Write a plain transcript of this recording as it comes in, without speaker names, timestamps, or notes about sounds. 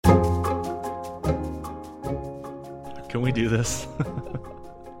Can we do this?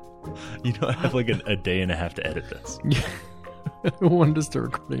 I have like a day and a half to edit this. I wanted to start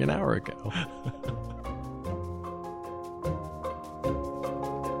recording an hour ago.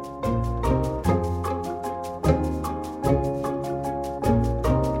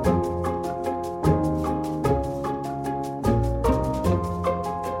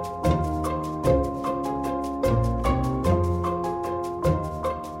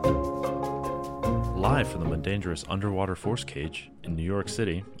 Live from the Dangerous Underwater Force Cage in New York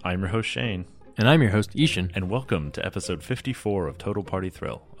City, I'm your host Shane. And I'm your host Ishan. And welcome to episode 54 of Total Party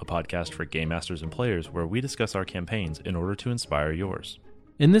Thrill, a podcast for game masters and players where we discuss our campaigns in order to inspire yours.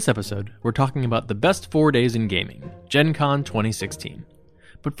 In this episode, we're talking about the best 4 days in gaming, Gen Con 2016.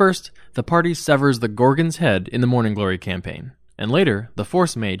 But first, the party severs the Gorgon's head in the Morning Glory campaign. And later, the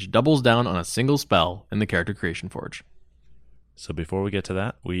Force Mage doubles down on a single spell in the Character Creation Forge. So before we get to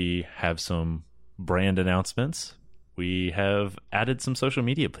that, we have some brand announcements. We have added some social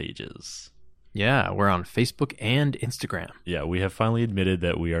media pages. Yeah, we're on Facebook and Instagram. Yeah, we have finally admitted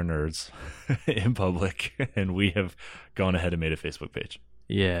that we are nerds in public, and we have gone ahead and made a Facebook page.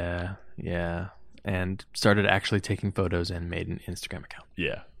 Yeah. And started actually taking photos and made an Instagram account.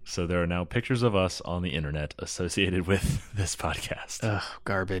 Yeah, so there are now pictures of us on the internet associated with this podcast. Ugh,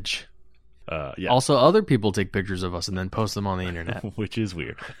 garbage. Yeah. Also, other people take pictures of us and then post them on the internet. Which is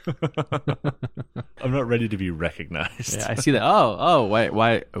weird. I'm not ready to be recognized. Yeah, I see that. Oh,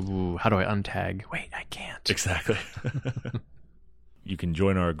 why? Ooh, how do I untag? Wait, I can't. Exactly. You can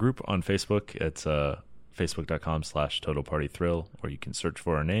join our group on Facebook. It's facebook.com/totalpartythrill, or you can search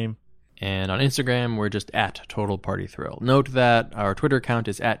for our name. And on Instagram, we're just at Total Party Thrill. Note that our Twitter account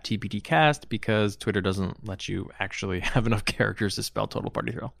is at TPTcast because Twitter doesn't let you actually have enough characters to spell Total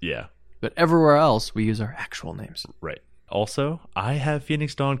Party Thrill. Yeah. But everywhere else, we use our actual names. Right. Also, I have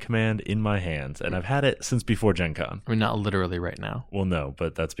Phoenix Dawn Command in my hands, and I've had it since before Gen Con. I mean, not literally right now. Well, no,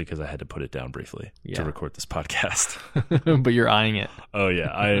 but that's because I had to put it down briefly to record this podcast. But you're eyeing it. Oh, yeah.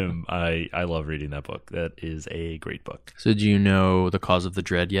 I love reading that book. That is a great book. So do you know the cause of the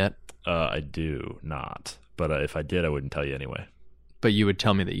dread yet? I do not. But if I did, I wouldn't tell you anyway. But you would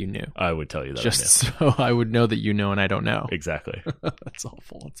tell me that you knew. I would tell you that. Just so I would know that you know and I don't know. Exactly. That's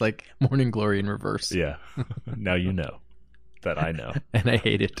awful. It's like Morning Glory in reverse. Yeah. Now you know that I know. And I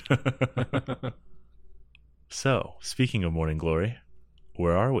hate it. So, speaking of Morning Glory,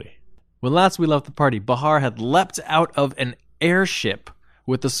 where are we? When last we left the party, Bahar had leapt out of an airship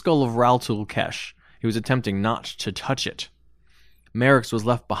with the skull of Raltul Kesh. He was attempting not to touch it. Merrick's was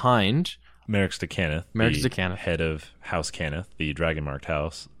left behind. Merrick's de Cannith, head of House Cannith, the dragon-marked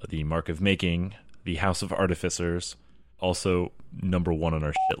house, the Mark of Making, the House of Artificers, also number one on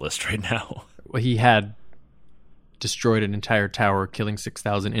our shit list right now. Well, he had destroyed an entire tower, killing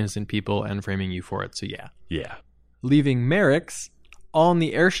 6,000 innocent people and framing you for it, so yeah. Yeah. Leaving Merrick's on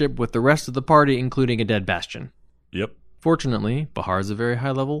the airship with the rest of the party, including a dead Bastion. Yep. Fortunately, Bahar's a very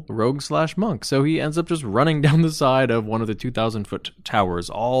high-level rogue/monk, so he ends up just running down the side of one of the 2,000-foot towers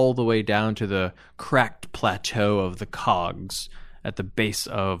all the way down to the cracked plateau of the Cogs at the base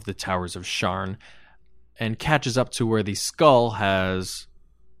of the Towers of Sharn, and catches up to where the skull has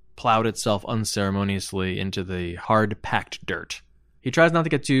plowed itself unceremoniously into the hard-packed dirt. He tries not to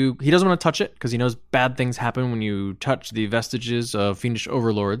get too... He doesn't want to touch it, because he knows bad things happen when you touch the vestiges of fiendish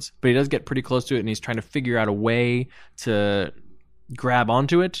overlords, but he does get pretty close to it, and he's trying to figure out a way to grab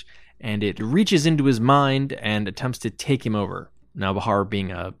onto it, and it reaches into his mind and attempts to take him over. Now, Bahar,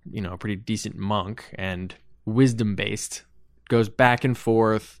 being a pretty decent monk and wisdom-based, goes back and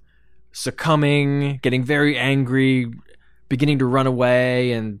forth, succumbing, getting very angry, beginning to run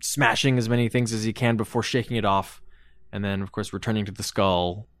away, and smashing as many things as he can before shaking it off. And then, of course, returning to the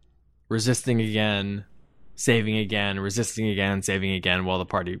skull, resisting again, saving again, resisting again, saving again, while the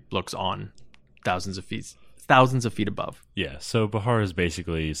party looks on thousands of feet above. Yeah, so Bahar is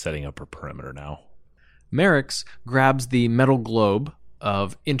basically setting up her perimeter now. Merrick's grabs the metal globe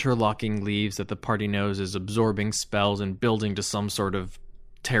of interlocking leaves that the party knows is absorbing spells and building to some sort of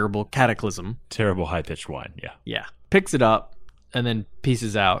terrible cataclysm. Terrible high-pitched whine, yeah. Yeah. Picks it up. And then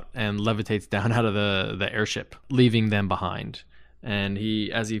pieces out and levitates down out of the airship, leaving them behind. And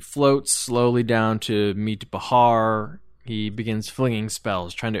as he floats slowly down to meet Bahar, he begins flinging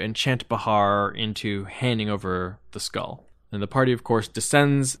spells, trying to enchant Bahar into handing over the skull. And the party, of course,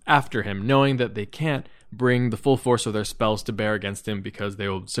 descends after him, knowing that they can't bring the full force of their spells to bear against him because they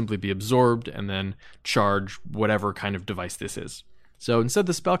will simply be absorbed and then charge whatever kind of device this is. So instead,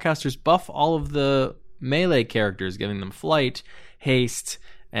 the spellcasters buff all of the melee characters, giving them flight, haste,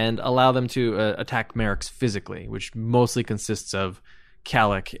 and allow them to attack Merrick's physically, which mostly consists of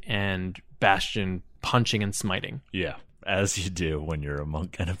Calic and Bastion punching and smiting. Yeah, as you do when you're a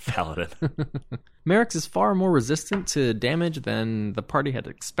monk and a paladin. Merrick's is far more resistant to damage than the party had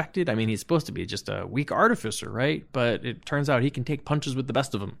expected. I mean, he's supposed to be just a weak artificer, right? But it turns out he can take punches with the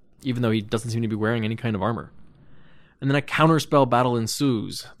best of them, even though he doesn't seem to be wearing any kind of armor. And then a counterspell battle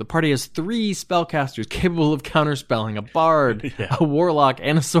ensues. The party has 3 spellcasters capable of counterspelling, a bard, a warlock,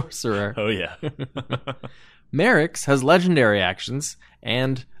 and a sorcerer. Oh, yeah. Merrick's has legendary actions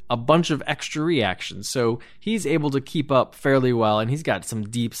and a bunch of extra reactions, so he's able to keep up fairly well, and he's got some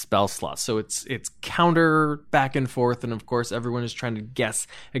deep spell slots. So it's counter back and forth, and of course everyone is trying to guess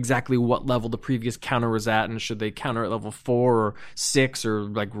exactly what level the previous counter was at, and should they counter at level 4 or 6, or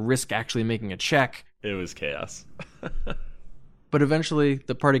like risk actually making a check. It was chaos. But eventually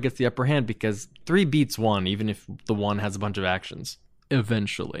the party gets the upper hand because 3 beats 1, even if the 1 has a bunch of actions.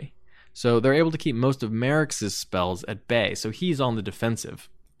 Eventually. So they're able to keep most of Merrick's spells at bay, so he's on the defensive.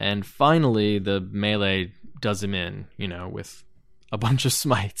 And finally, the melee does him in, with a bunch of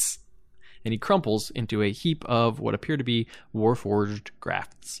smites. And he crumples into a heap of what appear to be Warforged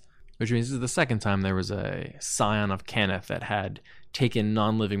grafts. Which means this is the second time there was a scion of Cannith that had taken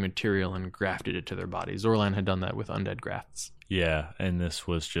non-living material and grafted it to their body. Zorlan had done that with undead grafts. Yeah, and this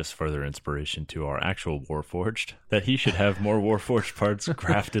was just further inspiration to our actual Warforged, that he should have more Warforged parts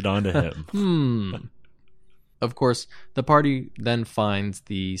grafted onto him. Of course, the party then finds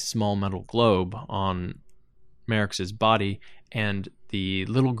the small metal globe on Merrick's body, and the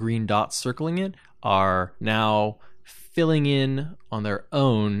little green dots circling it are now filling in on their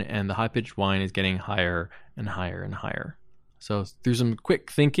own, and the high-pitched whine is getting higher and higher and higher. So through some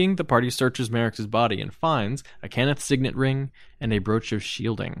quick thinking, the party searches Merrick's body and finds a Cannith signet ring and a brooch of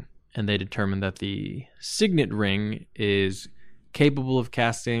shielding. And they determine that the signet ring is capable of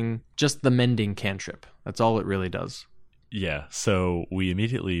casting just the mending cantrip. That's all it really does. Yeah, so we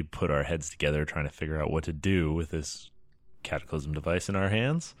immediately put our heads together trying to figure out what to do with this cataclysm device in our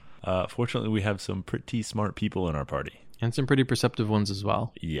hands. Fortunately, we have some pretty smart people in our party. And some pretty perceptive ones as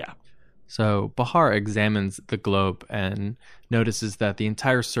well. Yeah. So Bahar examines the globe and notices that the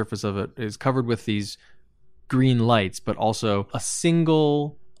entire surface of it is covered with these green lights, but also a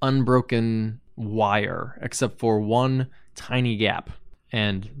single unbroken wire, except for one tiny gap.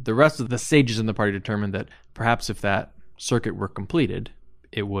 And the rest of the sages in the party determined that perhaps if that circuit were completed,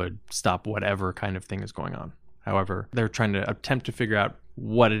 it would stop whatever kind of thing is going on. However, they're trying to attempt to figure out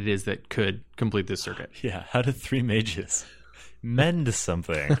what it is that could complete this circuit. Yeah, how did 3 mages mend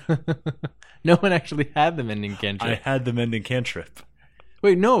something? No one actually had the mending cantrip. I had the mending cantrip.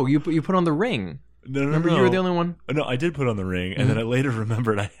 Wait, no, you put on the ring. No, Remember, you were the only one? No, I did put on the ring, and then I later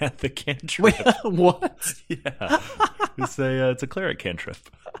remembered I had the cantrip. Wait, what? Yeah, it's a cleric cantrip.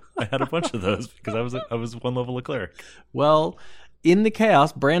 I had a bunch of those because I was 1 level of cleric. Well, in the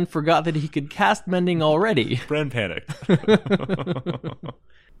chaos, Bran forgot that he could cast mending already. Bran panicked.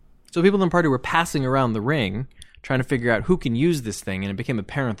 So people in the party were passing around the ring, trying to figure out who can use this thing, and it became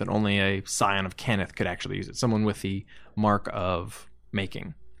apparent that only a scion of Cannith could actually use it, someone with the mark of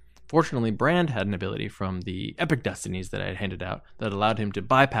making. Fortunately, Brand had an ability from the Epic Destinies that I had handed out that allowed him to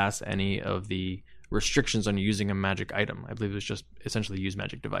bypass any of the restrictions on using a magic item. I believe it was just essentially use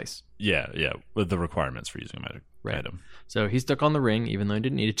magic device. Yeah, with the requirements for using a magic item. So he stuck on the ring, even though he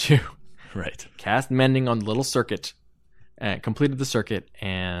didn't need it to. Right. Cast mending on the little circuit, completed the circuit,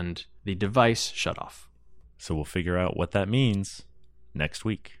 and the device shut off. So we'll figure out what that means next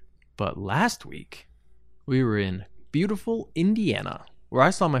week. But last week, we were in beautiful Indiana, where I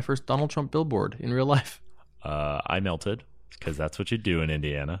saw my first Donald Trump billboard in real life. I melted, because that's what you do in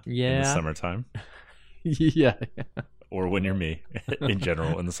Indiana in the summertime. Yeah. Or when you're me, in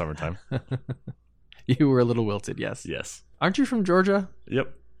general, in the summertime. You were a little wilted, yes. Yes. Aren't you from Georgia?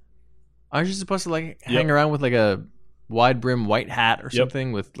 Yep. Aren't you supposed to hang around with a wide brim white hat or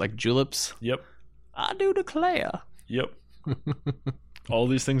something with juleps? Yep. I do declare. Yep. All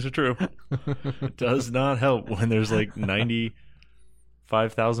these things are true. It does not help when there's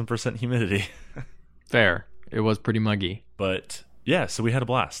 95,000% humidity. Fair. It was pretty muggy. But yeah, so we had a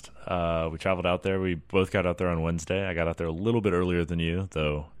blast. We traveled out there. We both got out there on Wednesday. I got out there a little bit earlier than you,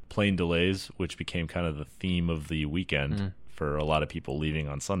 though plane delays, which became kind of the theme of the weekend for a lot of people leaving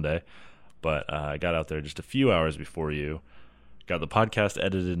on Sunday. But I got out there just a few hours before you. Got the podcast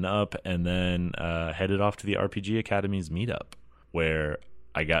edited and up, and then headed off to the RPG Academy's meetup, where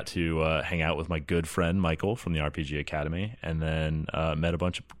I got to hang out with my good friend Michael from the RPG Academy, and then met a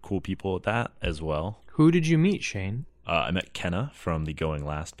bunch of cool people at that as well. Who did you meet, Shane? I met Kenna from the Going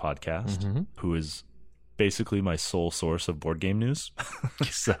Last podcast, who is basically my sole source of board game news.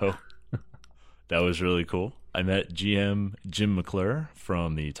 So that was really cool. I met GM Jim McClure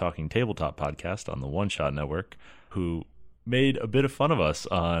from the Talking Tabletop podcast on the One Shot Network, who made a bit of fun of us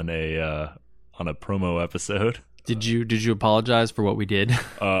on a promo episode. Did you apologize for what we did?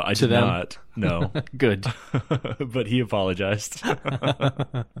 I did them? not. No. Good. But he apologized.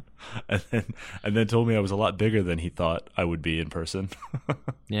 and then told me I was a lot bigger than he thought I would be in person.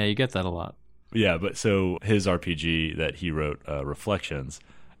 Yeah, you get that a lot. Yeah, but so his RPG that he wrote, Reflections,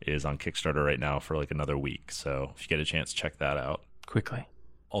 is on Kickstarter right now for like another week. So if you get a chance, check that out. Quickly.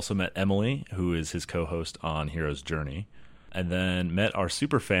 Also met Emily, who is his co-host on Hero's Journey. And then met our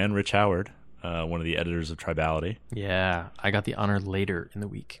super fan, Rich Howard, one of the editors of Tribality. Yeah, I got the honor later in the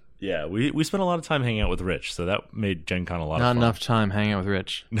week. Yeah, we spent a lot of time hanging out with Rich, so that made Gen Con a lot of Not fun. enough time hanging out with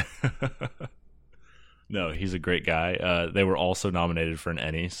Rich. No, he's a great guy. They were also nominated for an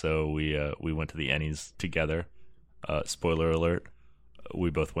Ennie, so we went to the Ennies together. Spoiler alert, we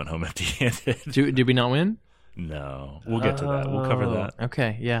both went home empty-handed. Did we not win? No, we'll get to that. We'll cover that.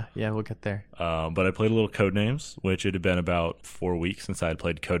 Okay, yeah, we'll get there. But I played a little Codenames, which it had been about 4 weeks since I had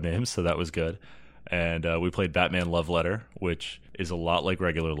played Codenames, so that was good. And we played Batman Love Letter, which is a lot like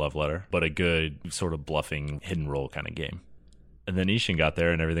regular Love Letter, but a good sort of bluffing hidden roll kind of game. And then Ishin got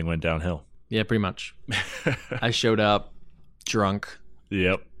there and everything went downhill. Yeah, pretty much. I showed up drunk.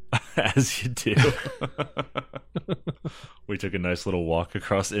 Yep, as you do. We took a nice little walk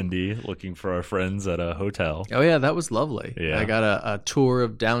across Indy looking for our friends at a hotel. Oh, yeah, that was lovely. Yeah. I got a tour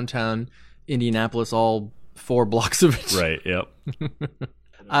of downtown Indianapolis, all 4 blocks of it. Right, yep.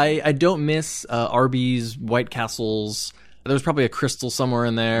 I don't miss Arby's, White Castles. There was probably a Crystal somewhere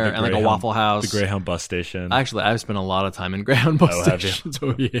in there, and like a Waffle House. The Greyhound bus station. Actually, I've spent a lot of time in Greyhound bus stations.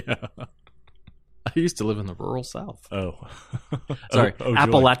 Have you? Oh, yeah. I used to live in the rural South. Oh. Sorry,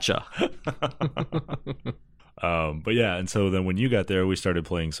 Appalachia. But yeah, and so then when you got there, we started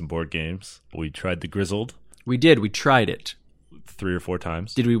playing some board games. We tried the Grizzled. We did. We tried it. 3 or 4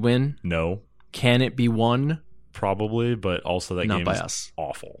 times. Did we win? No. Can it be won? Probably, but also that game is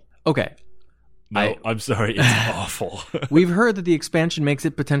awful. Okay. No, I'm sorry, it's awful. We've heard that the expansion makes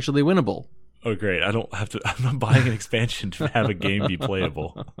it potentially winnable. Oh, great. I'm not buying an expansion to have a game be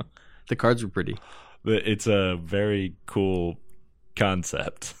playable. The cards were pretty. But it's a very cool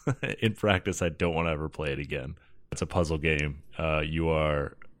concept. In practice, I don't want to ever play it again. It's a puzzle game. You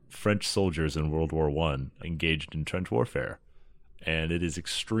are French soldiers in World War I engaged in trench warfare. And it is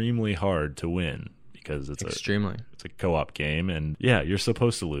extremely hard to win because it's a co-op game. And yeah, you're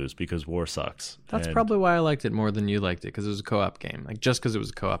supposed to lose because war sucks. That's probably why I liked it more than you liked it, because it was a co-op game. Like, just because it was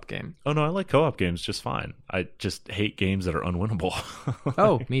a co-op game. Oh, no, I like co-op games just fine. I just hate games that are unwinnable.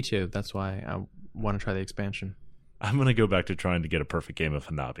 Oh, me too. That's why I want to try the expansion. I'm going to go back to trying to get a perfect game of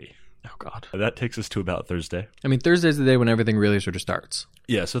Hanabi. Oh, God. That takes us to about Thursday. I mean, Thursday's the day when everything really sort of starts.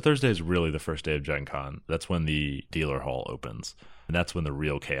 Yeah, so Thursday is really the first day of Gen Con. That's when the dealer hall opens. And that's when the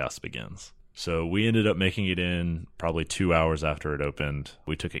real chaos begins. So we ended up making it in probably 2 hours after it opened.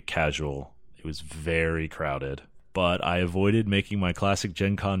 We took it casual. It was very crowded. But I avoided making my classic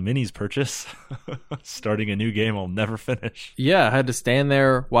Gen Con minis purchase, starting a new game I'll never finish. Yeah, I had to stand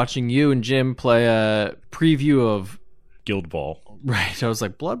there watching you and Jim play a preview of Guild Ball. Right. I was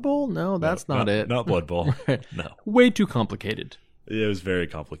like, Blood Bowl? No, that's not it. Not Blood Bowl. Right. No. Way too complicated. It was very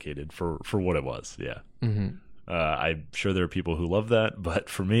complicated for what it was, yeah. Mm-hmm. I'm sure there are people who love that, but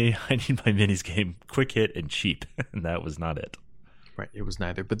for me, I need my minis game quick hit and cheap, and that was not it. Right, it was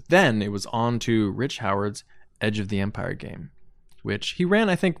neither. But then it was on to Rich Howard's Edge of the Empire game, which he ran,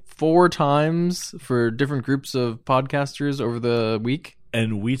 I think, 4 times for different groups of podcasters over the week.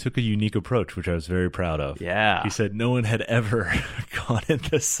 And we took a unique approach, which I was very proud of. Yeah. He said no one had ever gone in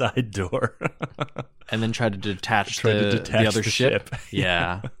the side door. And then tried to detach the other ship.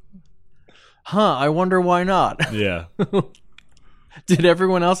 Yeah. Huh, I wonder why not. Yeah. Did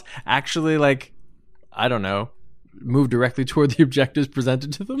everyone else actually, like, I don't know, move directly toward the objectives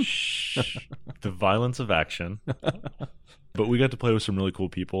presented to them? The violence of action. But we got to play with some really cool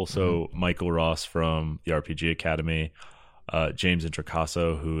people. So Michael Ross from the RPG Academy, James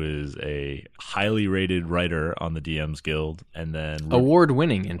Intricasso, who is a highly rated writer on the DMs Guild, and then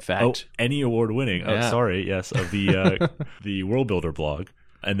award-winning, in fact. Oh, any award-winning. Yeah. Oh, sorry, yes, of the the World Builder blog,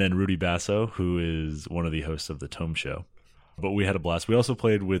 and then Rudy Basso, who is one of the hosts of the Tome Show. But we had a blast. We also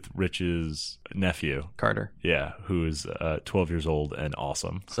played with Rich's nephew, Carter. Yeah, who is 12 years old and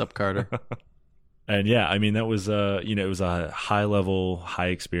awesome. Sup, Carter? And yeah, I mean, that was, it was a high level, high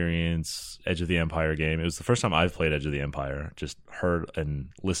experience Edge of the Empire game. It was the first time I've played Edge of the Empire, just heard and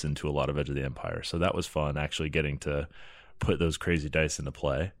listened to a lot of Edge of the Empire. So that was fun, actually getting to put those crazy dice into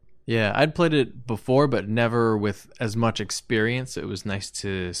play. Yeah, I'd played it before, but never with as much experience. It was nice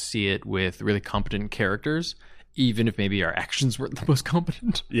to see it with really competent characters, even if maybe our actions weren't the most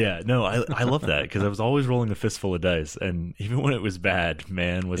competent. Yeah, no, I love that because I was always rolling a fistful of dice, and even when it was bad,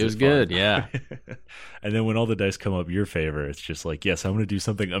 man, was it was fun. good, yeah. And then when all the dice come up your favor, it's just like, yes, I'm going to do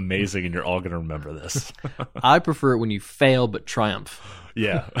something amazing, and you're all going to remember this. I prefer it when you fail but triumph.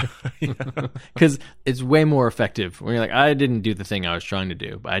 Yeah. Because it's way more effective when you're like, I didn't do the thing I was trying to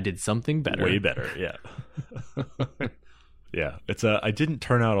do, but I did something better. Way better, yeah. Yeah, it's I didn't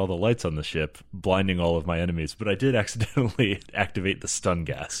turn out all the lights on the ship, blinding all of my enemies, but I did accidentally activate the stun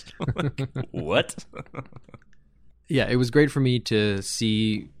gas. What? Yeah, it was great for me to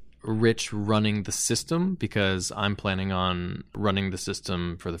see Rich running the system because I'm planning on running the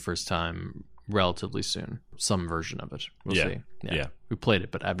system for the first time relatively soon. Some version of it. We'll see. Yeah. We played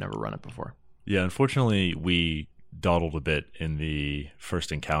it, but I've never run it before. Yeah, unfortunately, we dawdled a bit in the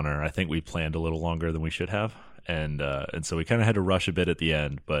first encounter. I think we planned a little longer than we should have. And so we kind of had to rush a bit at the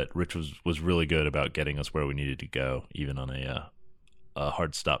end, but Rich was really good about getting us where we needed to go, even on a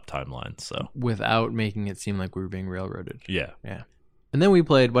hard stop timeline. So without making it seem like we were being railroaded. Yeah. And then we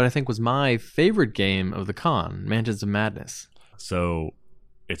played what I think was my favorite game of the con, Mansions of Madness. So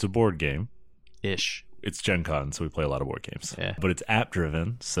it's a board game. Ish. It's Gen Con, so we play a lot of board games. Yeah. But it's app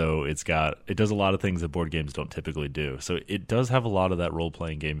driven, so it does a lot of things that board games don't typically do. So it does have a lot of that role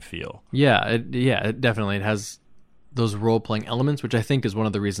playing game feel. Yeah, it definitely. It has those role playing elements, which I think is one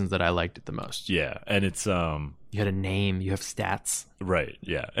of the reasons that I liked it the most. Yeah, and it's you had a name, you have stats. Right,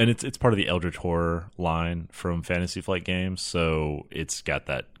 yeah. And it's part of the Eldritch Horror line from Fantasy Flight Games, so it's got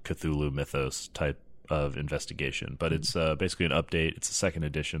that Cthulhu mythos type of investigation, but it's basically an update. It's a second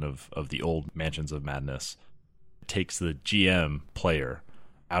edition of the old Mansions of Madness. It takes the GM player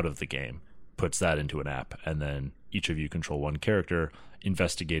out of the game, puts that into an app, and then each of you control one character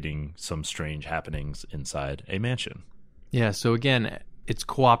investigating some strange happenings inside a mansion. Yeah, so again, it's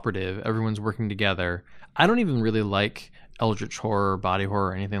cooperative. Everyone's working together. I don't even really like Eldritch Horror, body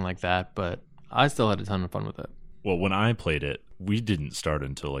horror, or anything like that, but I still had a ton of fun with it. Well, when I played it, we didn't start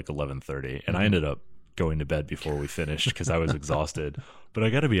until like 11:30, and I ended up going to bed before we finished because I was exhausted. But I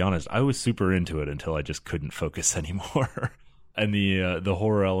got to be honest, I was super into it until I just couldn't focus anymore. And the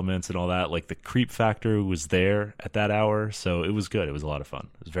horror elements and all that, like the creep factor was there at that hour, so it was good. It was a lot of fun.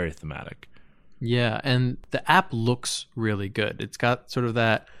 It was very thematic. Yeah, and the app looks really good. It's got sort of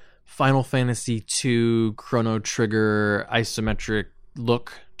that Final Fantasy II Chrono Trigger isometric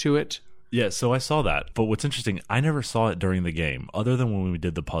look to it. Yeah, so I saw that. But what's interesting, I never saw it during the game, other than when we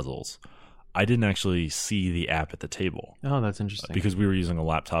did the puzzles. I didn't actually see the app at the table. Oh, that's interesting. Because we were using a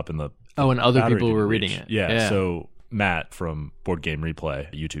laptop and the and other battery people were didn't reading reach. it. Yeah, so Matt from Board Game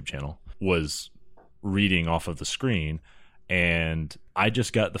Replay, YouTube channel, was reading off of the screen, and I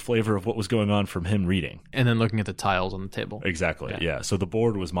just got the flavor of what was going on from him reading. And then looking at the tiles on the table. Exactly, yeah. So the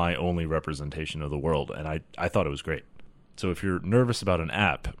board was my only representation of the world, and I thought it was great. So if you're nervous about an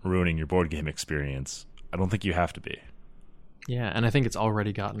app ruining your board game experience, I don't think you have to be. Yeah, and I think it's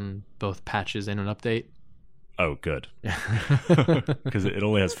already gotten both patches and an update. Oh, good. Because it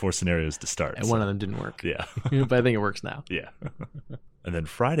only has 4 scenarios to start. And one of them didn't work. Yeah. But I think it works now. Yeah. And then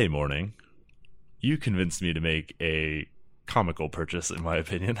Friday morning, you convinced me to make a comical purchase, in my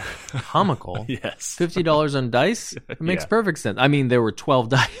opinion. Comical? Yes. $50 on dice? It makes perfect sense. I mean, there were 12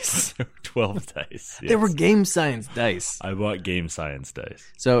 dice. 12 dice. Yes. There were Game Science dice. I bought Game Science dice.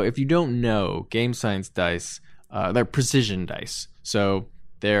 So if you don't know, Game Science dice, they're precision dice. So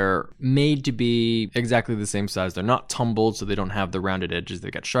they're made to be exactly the same size. They're not tumbled, so they don't have the rounded edges.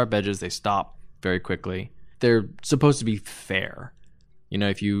 They've got sharp edges. They stop very quickly. They're supposed to be fair. You know,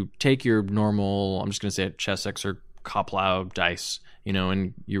 if you take your normal, I'm just going to say it, Chessex or Koplow dice, you know,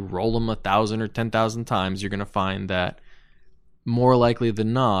 and you roll them 1,000 or 10,000 times, you're going to find that more likely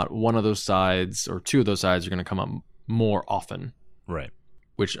than not, one of those sides or two of those sides are going to come up more often. Right.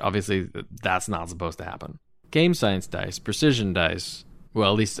 Which obviously that's not supposed to happen. Game Science dice, precision dice,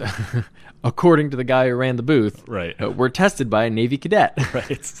 well, at least according to the guy who ran the booth, right, were tested by a Navy cadet,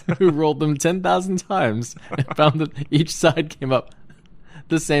 right, who rolled them 10,000 times and found that each side came up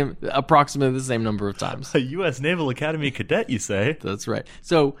approximately the same number of times. A U.S. Naval Academy cadet, you say? That's right.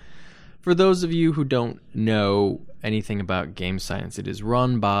 So, for those of you who don't know anything about Game Science, it is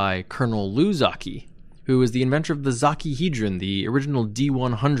run by Colonel Lou Zaki, who is the inventor of the Zakihedron, the original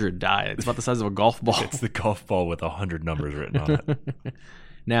D100 die. It's about the size of a golf ball. It's the golf ball with 100 numbers written on it.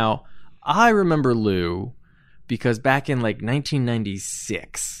 Now, I remember Lou because back in like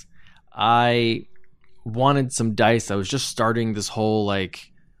 1996, I wanted some dice. I was just starting this whole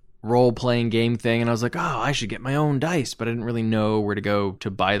like role-playing game thing, and I was like, oh, I should get my own dice, but I didn't really know where to go to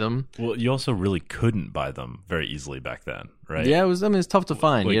buy them. Well, you also really couldn't buy them very easily back then, right? Yeah, it's tough to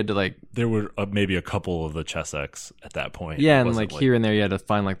find. You had to there were maybe a couple of the Chessex at that point. Yeah, and here and there you had to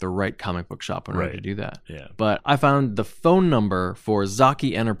find the right comic book shop in order to do that. Yeah. But I found the phone number for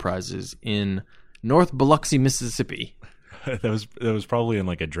Zaki Enterprises in North Biloxi, Mississippi. That was probably in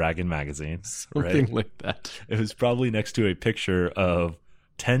a Dragon magazine, Something right? like that. It was probably next to a picture of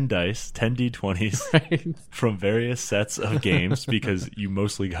 10 dice, 10 D20s Right. from various sets of games, because you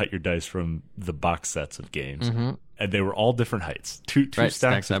mostly got your dice from the box sets of games. Mm-hmm. And they were all different heights. Two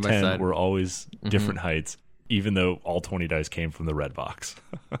stacks of 10 were always different heights, even though all 20 dice came from the red box.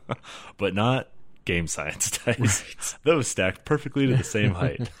 But not game science dice. Right. Those stacked perfectly to the same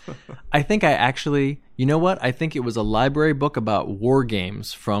height. I think I actually, you know what? I think it was a library book about war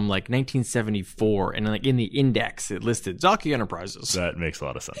games from 1974, and in the index it listed Zaki Enterprises. That makes a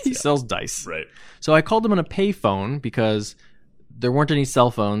lot of sense. He sells dice. Right. So I called him on a payphone because there weren't any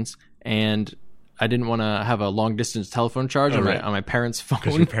cell phones, and I didn't want to have a long distance telephone charge on my parents' phone.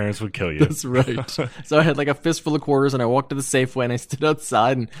 Because your parents would kill you. That's right. So I had a fistful of quarters, and I walked to the Safeway, and I stood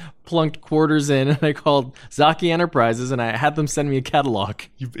outside and plunked quarters in, and I called Zaki Enterprises, and I had them send me a catalog.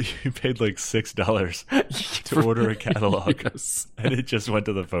 You paid $6 to order a catalog, Yes. And it just went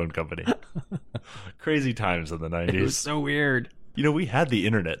to the phone company. Crazy times in the 90s. It was so weird. We had the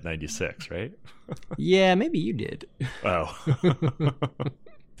internet in 96, right? Yeah, maybe you did. Oh.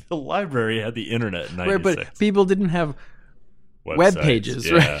 The library had the internet in 96. Right, but people didn't have web pages,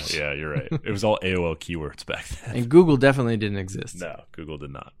 right? Yeah, you're right. It was all AOL keywords back then. And Google definitely didn't exist. No, Google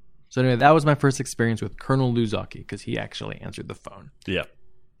did not. So anyway, that was my first experience with Colonel Lou Zaki, because he actually answered the phone. Yeah.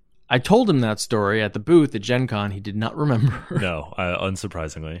 I told him that story at the booth at Gen Con. He did not remember. No,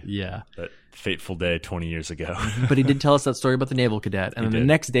 unsurprisingly. Yeah. That fateful day 20 years ago. But he did tell us that story about the naval cadet. And then the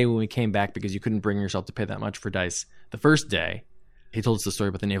next day when we came back, because you couldn't bring yourself to pay that much for dice, the first day, he told us the story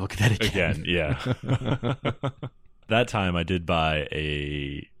about the naval cadet again. Yeah. That time I did buy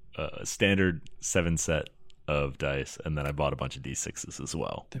a standard 7 set of dice, and then I bought a bunch of D6s as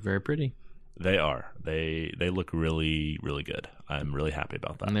well. They're very pretty. They are. They look really, really good. I'm really happy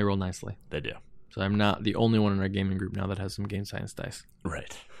about that. And they roll nicely. They do. So I'm not the only one in our gaming group now that has some game science dice.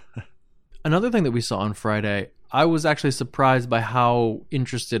 Right. Another thing that we saw on Friday, I was actually surprised by how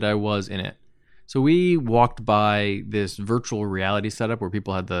interested I was in it. So we walked by this virtual reality setup where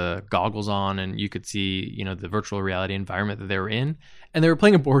people had the goggles on, and you could see, the virtual reality environment that they were in, and they were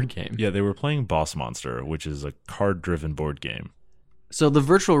playing a board game. Yeah, they were playing Boss Monster, which is a card-driven board game. So the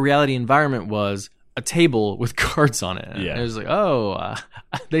virtual reality environment was a table with cards on it. Yeah. And it was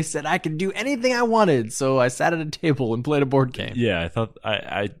they said I could do anything I wanted, so I sat at a table and played a board game. Yeah,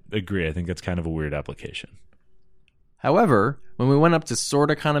 I agree. I think that's kind of a weird application. However, when we went up to sort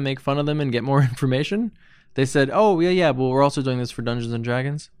of kind of make fun of them and get more information, they said, oh, yeah, well, we're also doing this for Dungeons &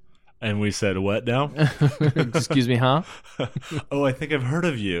 Dragons. And we said, what now? Excuse me, huh? Oh, I think I've heard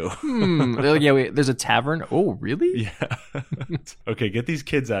of you. Yeah, wait, there's a tavern? Oh, really? Yeah. Okay, get these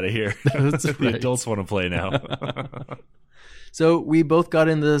kids out of here. That's The right. adults want to play now. So we both got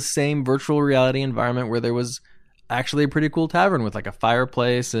in the same virtual reality environment where there was actually a pretty cool tavern with a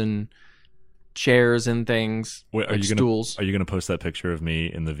fireplace and chairs and things. Wait, stools. Are you gonna post that picture of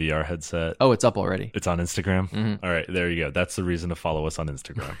me in the VR headset? Oh, it's up already. It's on Instagram. Mm-hmm. All right, there you go. That's the reason to follow us on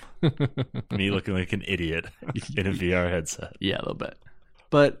Instagram. Me looking like an idiot in a VR headset. Yeah, a little bit.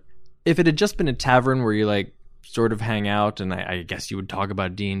 But if it had just been a tavern where you sort of hang out, and I guess you would talk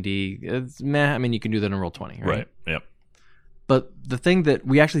about D&D, it's meh. I mean, you can do that in Roll20, right? Right. Yep. But the thing that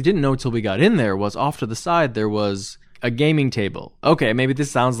we actually didn't know until we got in there was off to the side there was a gaming table. Okay, maybe this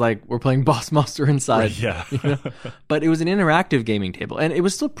sounds like we're playing Boss Monster inside. Right, yeah. But it was an interactive gaming table, and it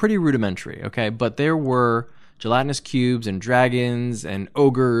was still pretty rudimentary, okay? But there were gelatinous cubes and dragons and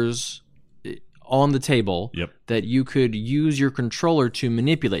ogres on the table that you could use your controller to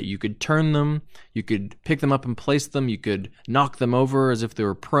manipulate. You could turn them, you could pick them up and place them, you could knock them over as if they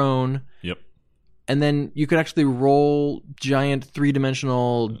were prone. Yep. And then you could actually roll giant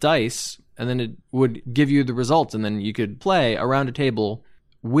 3-dimensional dice, and then it would give you the results, and then you could play around a table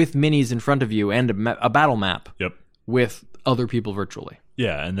with minis in front of you and a battle map with other people virtually.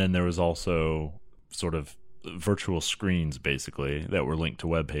 Yeah, and then there was also sort of virtual screens, basically, that were linked to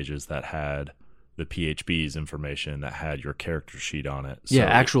web pages that had the PHB's information, that had your character sheet on it. So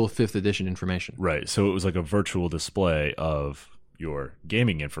actual 5th edition information. Right, so it was like a virtual display of your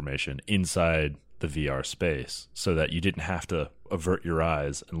gaming information inside the VR space, so that you didn't have to avert your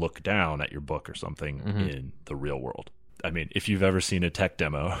eyes and look down at your book or something in the real world. I mean, if you've ever seen a tech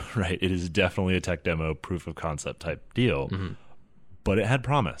demo, right, it is definitely a tech demo, proof of concept type deal. but it had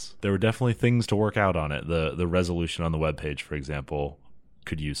promise. There were definitely things to work out on it. The resolution on the webpage, for example,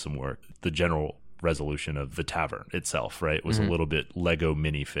 could use some work. The general resolution of the tavern itself, right, was a little bit Lego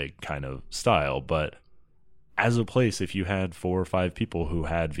minifig kind of style. But as a place, if you had 4 or 5 people who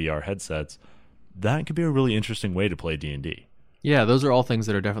had VR headsets, that could be a really interesting way to play D&D. Yeah, those are all things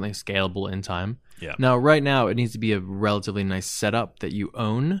that are definitely scalable in time. Yeah. Now, right now, it needs to be a relatively nice setup that you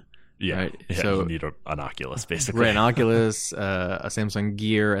own. Yeah. Right? Yeah, so you need an Oculus, basically. Right, an Oculus, a Samsung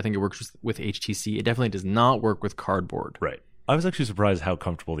Gear. I think it works with HTC. It definitely does not work with cardboard. Right. I was actually surprised how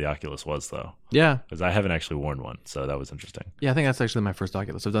comfortable the Oculus was, though. Yeah. Because I haven't actually worn one, so that was interesting. Yeah, I think that's actually my first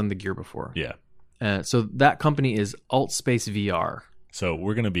Oculus. I've done the Gear before. Yeah. So that company is Altspace VR. So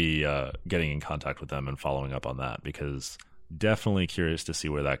we're going to be getting in contact with them and following up on that, because definitely curious to see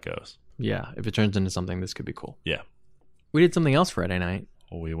where that goes. Yeah, if it turns into something, this could be cool. Yeah. We did something else Friday night.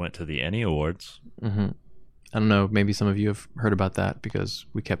 Well, we went to the Annie Awards. Mm-hmm. I don't know, maybe some of you have heard about that because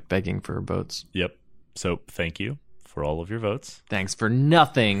we kept begging for votes. Yep. So thank you for all of your votes. Thanks for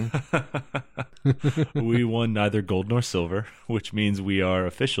nothing. We won neither gold nor silver, which means we are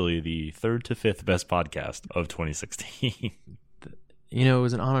officially the 3rd to 5th best podcast of 2016. You know, it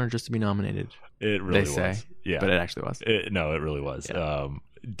was an honor just to be nominated. It really they was. Say, yeah. But it actually was. No, it really was. Yeah.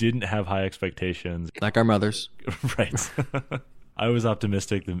 Didn't have high expectations. Like our mothers. Right. I was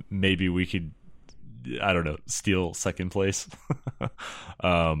optimistic that maybe we could, I don't know, steal second place.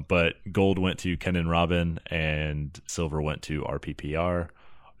 But gold went to Ken and Robin and silver went to RPPR.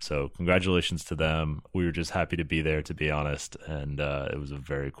 So congratulations to them. We were just happy to be there, to be honest. And it was a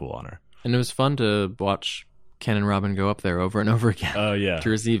very cool honor. And it was fun to watch Ken and Robin go up there over and over again. Oh, yeah. To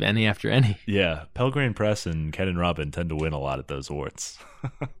receive any after any. Yeah. Pelgrane Press and Ken and Robin tend to win a lot at those awards.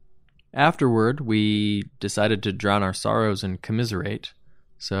 Afterward, we decided to drown our sorrows and commiserate.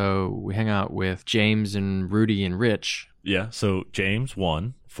 So we hung out with James and Rudy and Rich. Yeah, so James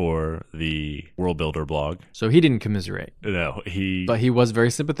won for the World Builder blog. So he didn't commiserate. No, But he was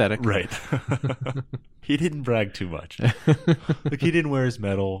very sympathetic. Right. He didn't brag too much. Like, he didn't wear his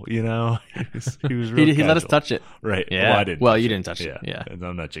medal, you know? He was real He let us touch it. Right. Yeah. Well, I didn't. Well, you didn't touch it. Yeah. And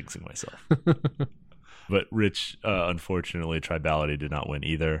I'm not jinxing myself. But Rich, unfortunately, Tribality did not win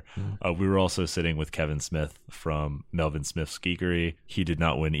either. We were also sitting with Kevin Smith from Melvin Smith's Geekery. He did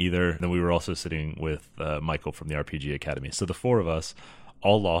not win either. And then we were also sitting with Michael from the RPG Academy. So the 4 of us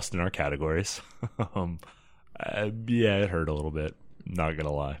all lost in our categories. Yeah, it hurt a little bit. Not going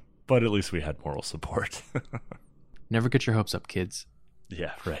to lie. But at least we had moral support. Never get your hopes up, kids.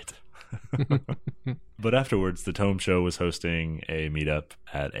 Yeah, right. But afterwards, the Tome Show was hosting a meetup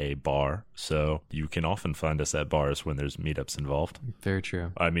at a bar. So you can often find us at bars when there's meetups involved. Very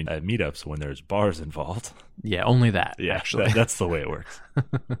true. I mean, at meetups when there's bars involved. Yeah, only that, Yeah, actually. that's the way it works.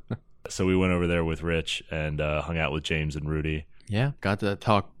 So we went over there with Rich and hung out with James and Rudy. Yeah, got to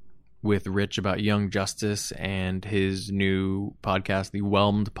talk with Rich about Young Justice and his new podcast, the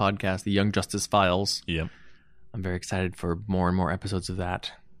Whelmed podcast, the Young Justice Files. Yep. I'm very excited for more and more episodes of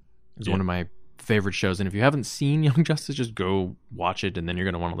that. It's Yeah. one of my favorite shows. And if you haven't seen Young Justice, just go watch it, and then you're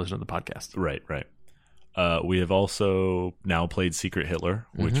going to want to listen to the podcast. Right. We have also now played Secret Hitler,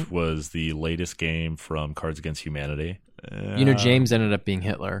 which was the latest game from Cards Against Humanity. You know, James ended up being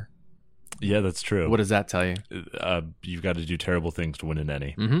Hitler. Yeah, that's true. What does that tell you? You've got to do terrible things to win an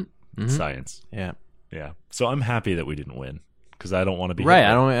Ennie. Mm-hmm. Science. Yeah. Yeah. So I'm happy that we didn't win, because I don't want to be Right.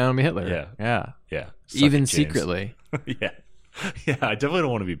 Hitler. I don't want to be Hitler. Yeah. Yeah. Yeah. Suck Even it, James. secretly. Yeah. Yeah. I definitely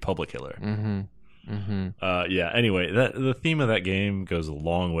don't want to be public Hitler. Mm-hmm. Yeah. Anyway, the theme of that game goes a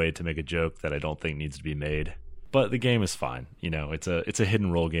long way to make a joke that I don't think needs to be made. But the game is fine. You know, it's a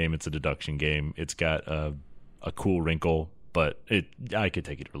hidden roll game. It's a deduction game. It's got a cool wrinkle, but I could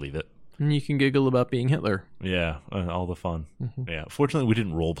take it or leave it. And you can giggle about being Hitler. Yeah, all the fun. Yeah. Fortunately, we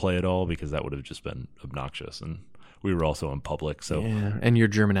didn't role play at all, because that would have just been obnoxious, and we were also in public. So Yeah. And your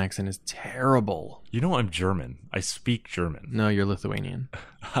German accent is terrible. You know, I'm German. I speak German. No, you're Lithuanian.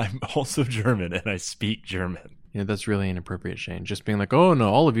 I'm also German, and I speak German. Yeah, that's really inappropriate, Shane. Just being like, oh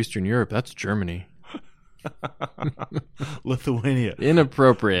no, all of Eastern Europe, that's Germany. Lithuania.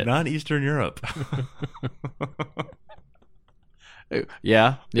 Inappropriate. Not Eastern Europe.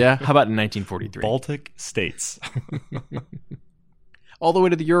 Yeah. How about in 1943? Baltic states. All the way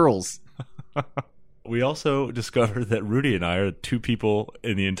to the Urals. We also discovered that Rudy and I are 2 people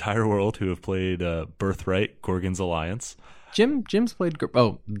in the entire world who have played Birthright, Gorgon's Alliance. Jim's played.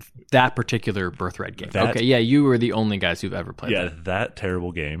 That particular Birthright game. That- Okay, yeah, you were the only guys who've ever played. Yeah, that. that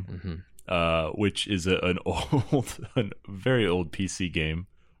terrible game, which is a very old PC game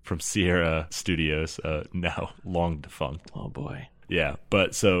from Sierra Studios, now long defunct. Oh boy. Yeah,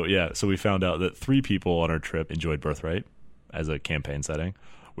 but so we found out that 3 people on our trip enjoyed Birthright. as a campaign setting,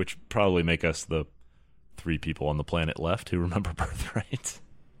 which probably make us the 3 people on the planet left who remember Birthright.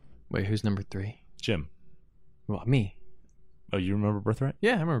 Wait, who's number 3? Jim. Well, me. Oh, you remember Birthright?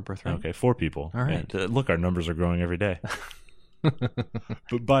 Yeah, I remember Birthright. Okay, 4 people. All right. Yeah, look, our numbers are growing every day.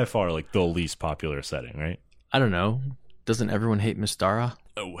 But by far, like, the least popular setting, right? I don't know. Doesn't everyone hate Mystara?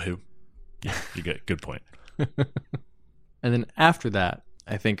 Oh, who? Yeah, you get good point. And then after that,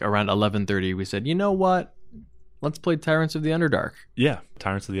 I think around 11:30, we said, you know what? Let's play Tyrants of the Underdark. Yeah,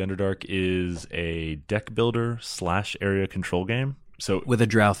 Tyrants of the Underdark is a deck builder / area control game. So With a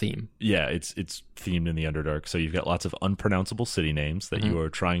drow theme. yeah, it's themed in the Underdark. So you've got lots of unpronounceable city names that you are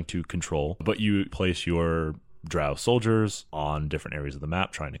trying to control, but you place your drow soldiers on different areas of the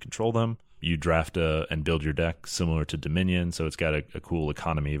map trying to control them. You draft and build your deck similar to Dominion, so it's got a cool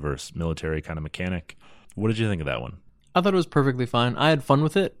economy versus military kind of mechanic. What did you think of that one? I thought it was perfectly fine. I had fun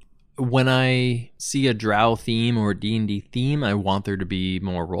with it. When I see a drow theme or a D&D theme, I want there to be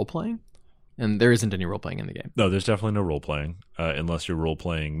more role-playing. And there isn't any role-playing in the game. No, there's definitely no role-playing, unless you're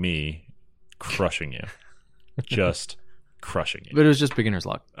role-playing me crushing you. Just crushing you. But it was just beginner's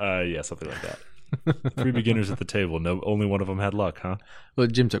luck. Yeah, something like that. 3 beginners at the table. No, only one of them had luck, huh? Well,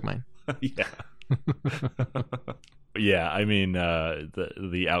 Jim took mine. Yeah. Yeah, I mean,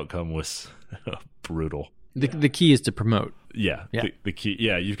 the outcome was brutal. The key is to promote. Yeah, Yeah. The key.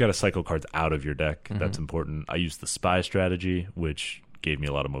 Yeah, you've got to cycle cards out of your deck. That's important. I used the spy strategy, which gave me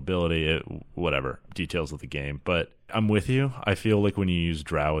a lot of mobility. Whatever details of the game, but I'm with you. I feel like when you use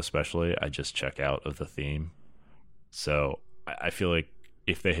Drow, especially, I just check out of the theme. So I feel like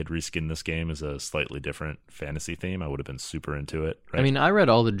if they had reskinned this game as a slightly different fantasy theme, I would have been super into it. Right? I mean, I read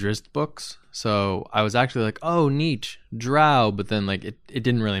all the Drizzt books, so I was actually like, oh, neat, Drow, but then like it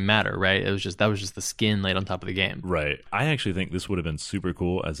didn't really matter, right? That was just the skin laid on top of the game. Right. I actually think this would have been super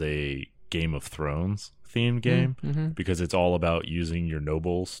cool as a Game of Thrones themed game because it's all about using your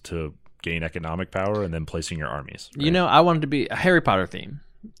nobles to gain economic power and then placing your armies. Right? You know, I wanted to be a Harry Potter theme.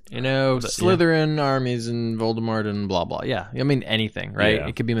 You know, Slytherin armies and Voldemort and blah, blah. Yeah. I mean, anything, right? Yeah.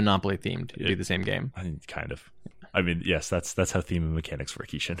 It could be Monopoly themed. It'd be the same game. I mean, kind of. I mean, yes, that's how theme and mechanics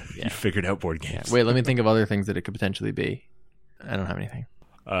work, Ishan. You figured out board games. Yeah. Wait, let me think of other things that it could potentially be. I don't have anything.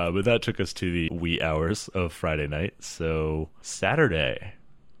 But that took us to the wee hours of Friday night. So Saturday,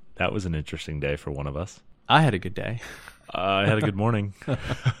 that was an interesting day for one of us. I had a good day. I had a good morning.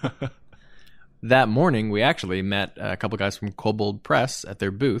 That morning, we actually met a couple guys from Kobold Press at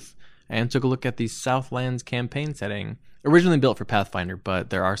their booth and took a look at the Southlands campaign setting. Originally built for Pathfinder, but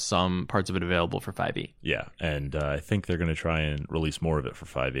there are some parts of it available for 5e. Yeah, and I think they're going to try and release more of it for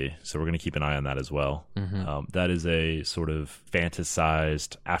 5e, so we're going to keep an eye on that as well. That is a sort of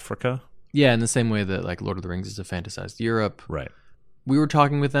fantasized Africa. Yeah, in the same way that like Lord of the Rings is a fantasized Europe. Right. We were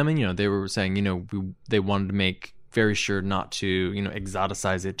talking with them, and they were saying, they wanted to make very sure not to,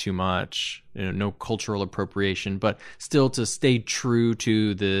 exoticize it too much, no cultural appropriation, but still to stay true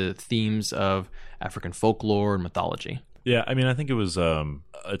to the themes of African folklore and mythology. Yeah, I mean, I think it was a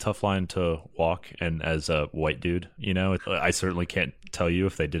tough line to walk, and as a white dude, I certainly can't tell you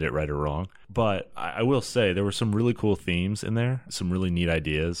if they did it right or wrong. But I will say there were some really cool themes in there, some really neat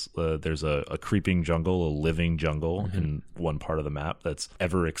ideas. There's a creeping jungle, a living jungle in one part of the map that's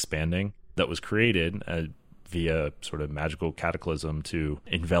ever expanding that was created via sort of magical cataclysm to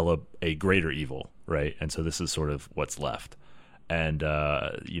envelop a greater evil, right? And so this is sort of what's left. And,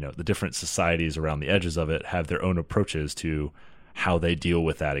 the different societies around the edges of it have their own approaches to how they deal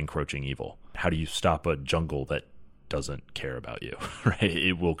with that encroaching evil. How do you stop a jungle that doesn't care about you, right?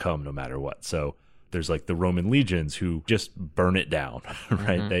 It will come no matter what. So there's like the Roman legions who just burn it down,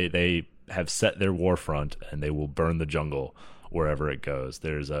 right? They have set their war front and they will burn the jungle wherever it goes.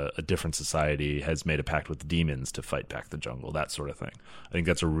 There's a different society has made a pact with the demons to fight back the jungle, that sort of thing. I think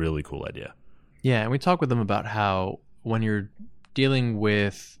that's a really cool idea. Yeah, and we talk with them about how when you're dealing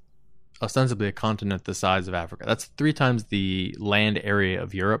with ostensibly a continent the size of Africa, that's 3 times the land area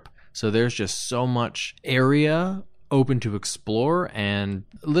of Europe. So there's just so much area open to explore, and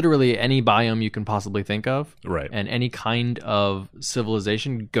literally any biome you can possibly think of. Right. And any kind of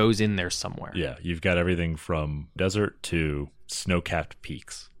civilization goes in there somewhere. Yeah, you've got everything from desert to snow-capped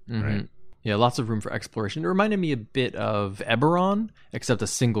peaks, right? Yeah, lots of room for exploration. It reminded me a bit of Eberron, except a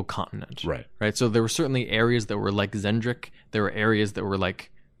single continent. Right. So there were certainly areas that were like Zendrick. There were areas that were like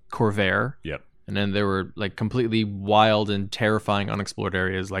Corvair. Yep. And then there were like completely wild and terrifying unexplored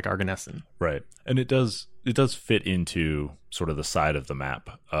areas like Arganessen. Right. And it does fit into sort of the side of the map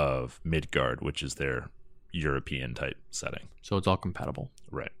of Midgard, which is their European type setting. So it's all compatible.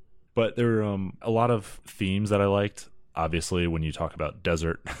 Right. But there were a lot of themes that I liked. Obviously, when you talk about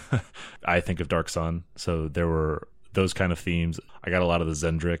desert, I think of Dark Sun. So there were those kind of themes. I got a lot of the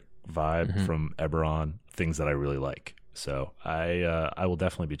Zendrick vibe from Eberron, things that I really like. So I will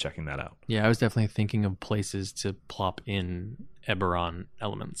definitely be checking that out. Yeah, I was definitely thinking of places to plop in Eberron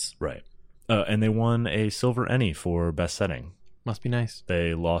elements. Right. And they won a silver Ennie for best setting. Must be nice.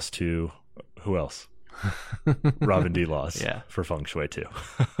 They lost to, who else? Robin D. lost for Feng Shui too.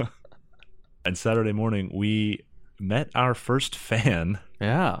 And Saturday morning, we met our first fan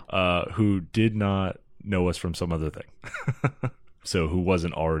who did not know us from some other thing. So who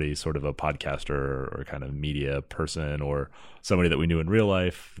wasn't already sort of a podcaster or kind of media person or somebody that we knew in real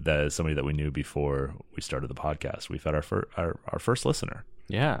life, that is somebody that we knew before we started the podcast. We've had our first listener.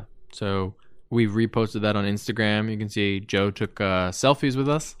 Yeah. So we've reposted that on Instagram. You can see Joe took selfies with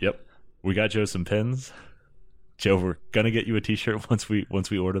us. Yep. We got Joe some pins. Joe, we're going to get you a t-shirt once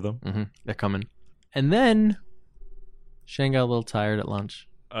we order them. Mm-hmm. They're coming. And then Shane got a little tired at lunch.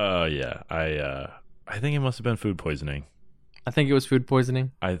 Yeah. I think it must have been food poisoning. I think it was food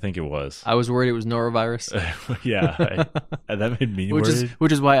poisoning. I think it was. I was worried it was norovirus. Yeah. That made me worried.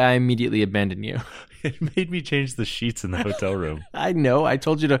 Which is why I immediately abandoned you. It made me change the sheets in the hotel room. I know. I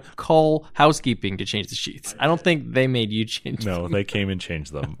told you to call housekeeping to change the sheets. I don't think they made you change them. No, they came and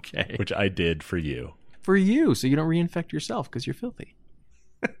changed them. Okay. Which I did for you. For you, so you don't reinfect yourself because you're filthy.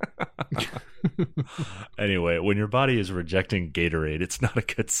 Anyway, when your body is rejecting Gatorade, it's not a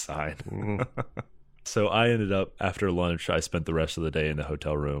good sign. So I ended up, after lunch, I spent the rest of the day in the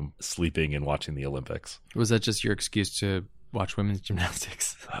hotel room sleeping and watching the Olympics. Was that just your excuse to watch women's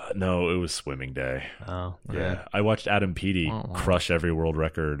gymnastics? No, it was swimming day. Oh, yeah. I watched Adam Peaty crush every world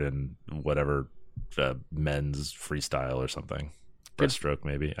record in whatever men's freestyle or something. Breaststroke,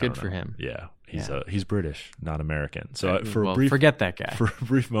 maybe. Good for him. Yeah. He's British, not American. So forget that guy. For a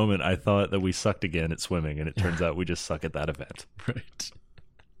brief moment, I thought that we sucked again at swimming, and it turns out we just suck at that event. Right.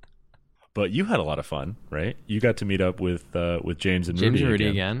 But you had a lot of fun, right? You got to meet up with James and Rudy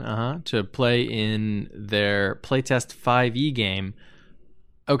again, to play in their playtest 5e game.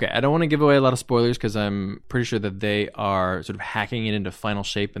 Okay, I don't want to give away a lot of spoilers because I'm pretty sure that they are sort of hacking it into final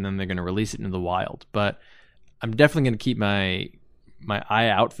shape and then they're going to release it into the wild. But I'm definitely going to keep my eye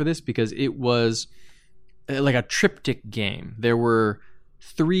out for this because it was like a triptych game. There were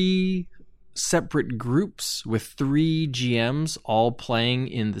 3 separate groups with 3 GMs all playing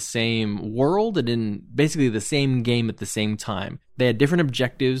in the same world and in basically the same game at the same time. They had different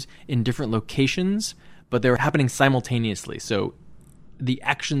objectives in different locations, but they were happening simultaneously. So the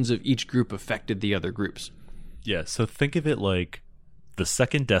actions of each group affected the other groups. Yeah, so think of it like the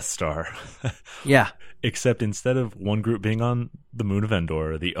second Death Star. Yeah. Except instead of one group being on the moon of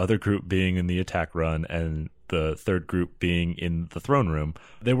Endor, the other group being in the attack run, and the third group being in the throne room,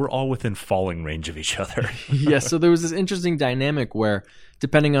 they were all within falling range of each other. Yeah, so there was this interesting dynamic where,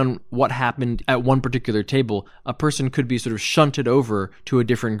 depending on what happened at one particular table, a person could be sort of shunted over to a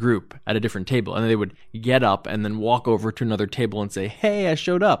different group at a different table, and they would get up and then walk over to another table and say, "Hey, I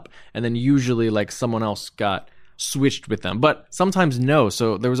showed up," and then usually like someone else got switched with them, but sometimes no.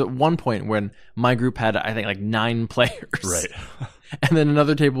 So there was at one point when my group had, I think, like 9 players. Right. And then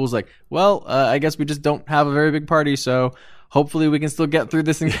another table was like, well, I guess we just don't have a very big party, so hopefully we can still get through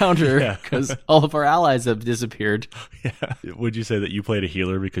this encounter because all of our allies have disappeared. Yeah. Would you say that you played a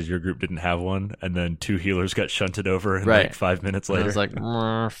healer because your group didn't have one, and then 2 healers got shunted over in like 5 minutes later? And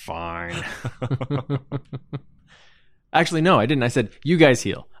I was like, fine. Actually, no, I didn't. I said, you guys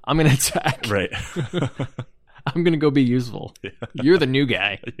heal. I'm going to attack. Right. I'm going to go be useful. Yeah. You're the new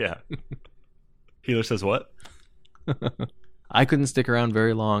guy. Yeah. Healer says what? I couldn't stick around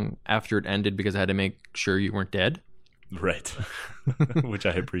very long after it ended because I had to make sure you weren't dead. Right. Which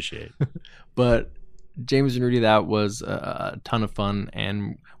I appreciate. But James and Rudy, that was a ton of fun,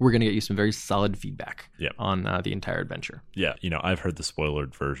 and we're going to get you some very solid feedback on the entire adventure. Yeah. I've heard the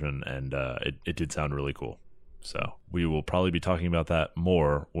spoilered version, and it did sound really cool. So we will probably be talking about that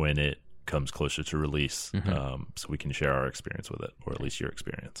more when it comes closer to release, so we can share our experience with it, or at least your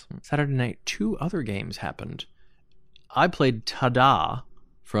experience. Saturday night, 2 other games happened. I played Tada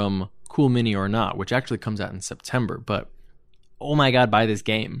from Cool Mini or Not, which actually comes out in September, but oh my god, buy this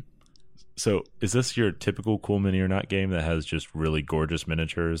game. So is this your typical Cool Mini or Not game that has just really gorgeous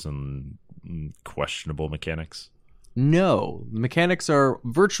miniatures and questionable mechanics? No, the mechanics are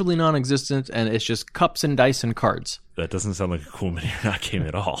virtually non-existent, and it's just cups and dice and cards. That doesn't sound like a Cool Mini or Not game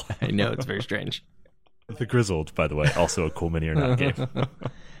at all. I know, it's very strange. The Grizzled, by the way, also a Cool Mini or Not game.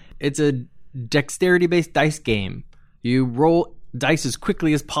 It's a dexterity-based dice game. You roll dice as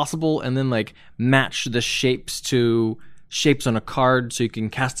quickly as possible and then like match the shapes to shapes on a card so you can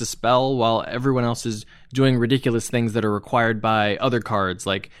cast a spell while everyone else is doing ridiculous things that are required by other cards.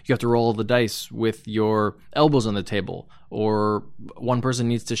 Like you have to roll the dice with your elbows on the table, or one person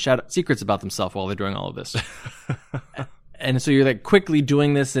needs to shout out secrets about themselves while they're doing all of this. And so you're like quickly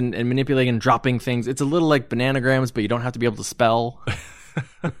doing this and manipulating and dropping things. It's a little like bananagrams, but you don't have to be able to spell.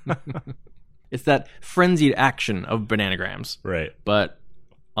 It's that frenzied action of bananagrams. Right. But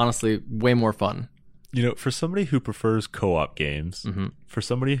honestly, way more fun. You know, for somebody who prefers co-op games, for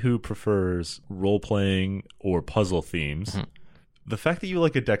somebody who prefers role-playing or puzzle themes, the fact that you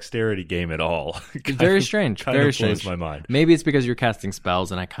like a dexterity game at all very strange. Very strange. Blows my mind. Maybe it's because you're casting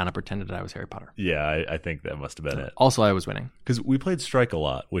spells and I kind of pretended I was Harry Potter. Yeah, I think that must have been it. Also, I was winning. Because we played Strike a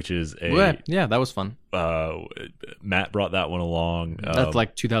lot, which is a... Yeah, that was fun. Matt brought that one along. That's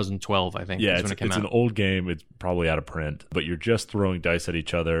like 2012, I think. Yeah, when it came it's out. an old game. It's probably out of print. But you're just throwing dice at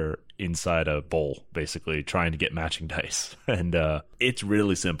each other inside a bowl, basically, trying to get matching dice. And it's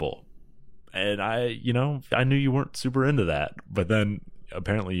really simple. And I knew you weren't super into that. But then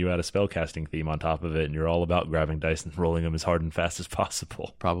apparently you had a spellcasting theme on top of it, and you're all about grabbing dice and rolling them as hard and fast as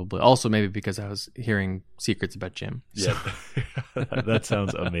possible. Probably. Also, maybe because I was hearing secrets about Jim. Yeah, that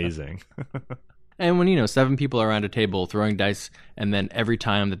sounds amazing. And when, 7 people are around a table throwing dice, and then every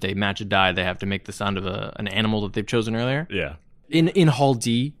time that they match a die, they have to make the sound of an animal that they've chosen earlier. Yeah. In Hall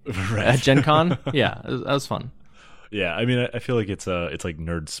D at Gen Con. Yeah, that was fun. Yeah, I mean, I feel like it's like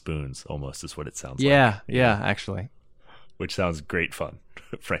Nerd Spoons almost is what it sounds like. like. Yeah, actually. Which sounds great fun,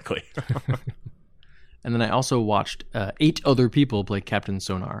 frankly. And then I also watched 8 other people play Captain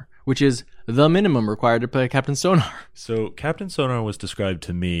Sonar, which is the minimum required to play Captain Sonar. So Captain Sonar was described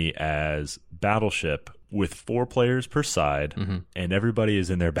to me as Battleship with 4 players per side, and everybody is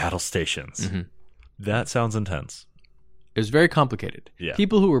in their battle stations. That sounds intense. It was very complicated. Yeah.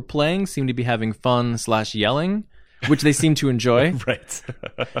 People who were playing seemed to be having fun / yelling, which they seem to enjoy. Right.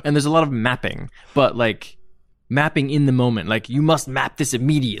 And there's a lot of mapping, but like mapping in the moment. Like, you must map this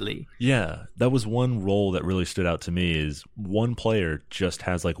immediately. Yeah, that was one role that really stood out to me is one player just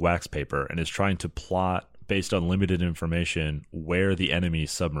has like wax paper and is trying to plot based on limited information where the enemy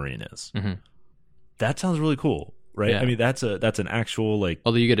submarine is. That sounds really cool. Right, Yeah. I mean that's an actual like.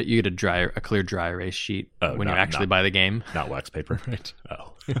 Although you get a clear dry erase sheet when you actually buy the game, not wax paper. Right.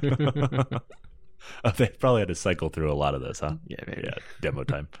 Oh. They probably had to cycle through a lot of this, huh? Yeah, maybe. Yeah, demo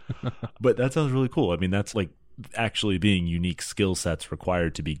time. But that sounds really cool. I mean, that's like actually being unique skill sets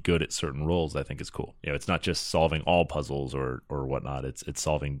required to be good at certain roles. I think is cool. It's not just solving all puzzles or whatnot. It's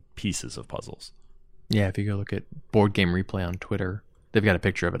solving pieces of puzzles. Yeah, if you go look at Board Game Replay on Twitter, they've got a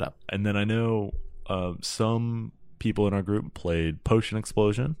picture of it up. And then I know some people in our group played Potion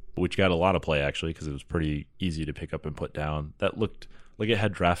Explosion, which got a lot of play actually because it was pretty easy to pick up and put down. That looked like it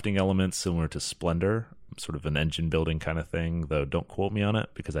had drafting elements similar to Splendor, sort of an engine building kind of thing, though don't quote me on it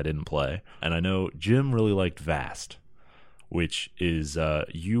because I didn't play. And I know Jim really liked Vast, which is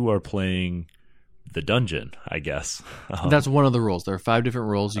you are playing the dungeon, I guess. That's one of the roles. There are 5 different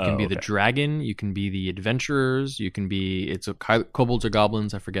roles. You can be the okay. dragon, you can be the adventurers, you can be, it's a kobolds or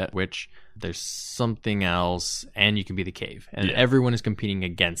goblins, I forget which. There's something else, and you can be the cave. And everyone is competing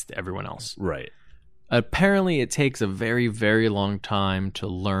against everyone else. Right. Apparently, it takes a very, very long time to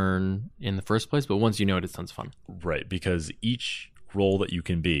learn in the first place, but once you know it, it's tons of fun. Right, because each role that you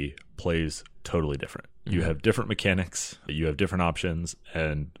can be plays totally different. You have different mechanics, you have different options,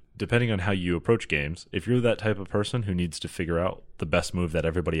 and depending on how you approach games, if you're that type of person who needs to figure out the best move that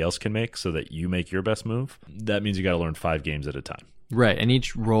everybody else can make so that you make your best move, that means you got to learn 5 games at a time. Right, and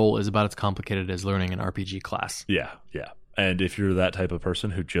each role is about as complicated as learning an RPG class. Yeah. And if you're that type of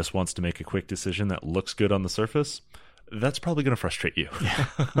person who just wants to make a quick decision that looks good on the surface, that's probably going to frustrate you. Yeah.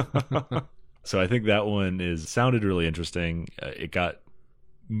 So I think that one sounded really interesting. It got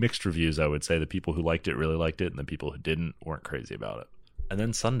mixed reviews, I would say. The people who liked it really liked it, and the people who didn't weren't crazy about it. And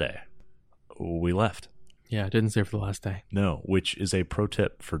then Sunday, we left. Yeah, I didn't stay for the last day. No, which is a pro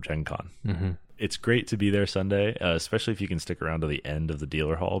tip for Gen Con. It's great to be there Sunday, especially if you can stick around to the end of the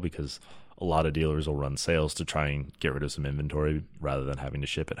dealer hall, because a lot of dealers will run sales to try and get rid of some inventory rather than having to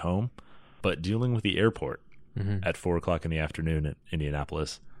ship it home. But dealing with the airport at 4 o'clock in the afternoon at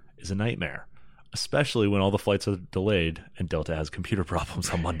Indianapolis is a nightmare, especially when all the flights are delayed and Delta has computer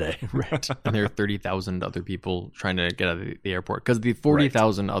problems on Monday. Right. And there are 30,000 other people trying to get out of the airport because the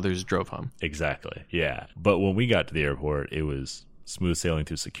 40,000 others drove home. Exactly. Yeah. But when we got to the airport, it was smooth sailing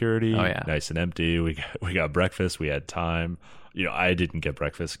through security, nice and empty. We got breakfast. We had time. I didn't get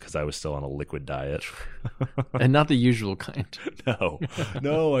breakfast because I was still on a liquid diet. And not the usual kind.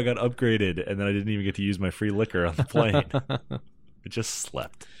 No, I got upgraded, and then I didn't even get to use my free liquor on the plane. I just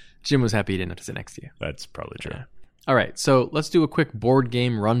slept. Jim was happy he didn't have to sit next to you. That's probably true. Yeah. All right, so let's do a quick board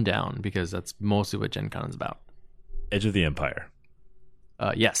game rundown because that's mostly what Gen Con is about. Edge of the Empire.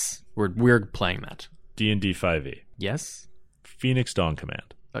 Yes, we're playing that. D&D 5e. Yes. Phoenix Dawn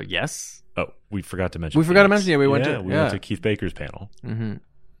Command. Yes. Oh, we forgot to mention. We forgot to mention. Yeah, we went went to Keith Baker's panel. Mm-hmm.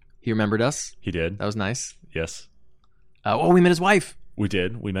 He remembered us. He did. That was nice. Yes. We met his wife. We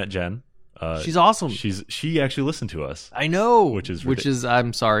did. We met Jen. She's awesome. She actually listened to us. I know. Which is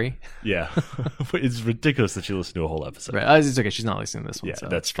I'm sorry. Yeah. It's ridiculous that she listened to a whole episode. Right. It's okay. She's not listening to this one. Yeah, so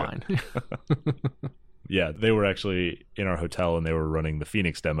that's fine. Yeah, they were actually in our hotel and they were running the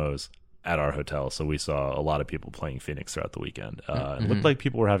Phoenix demos at our hotel. So we saw a lot of people playing Phoenix throughout the weekend. It looked like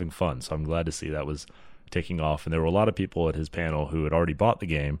people were having fun. So I'm glad to see that was taking off. And there were a lot of people at his panel who had already bought the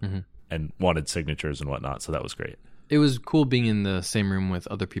game and wanted signatures and whatnot. So that was great. It was cool being in the same room with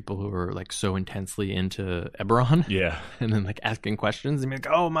other people who were like so intensely into Eberron. Yeah. And then like asking questions and be like,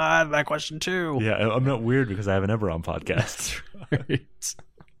 oh, I have that question too. Yeah, I'm not weird because I have an Eberron podcast. Right.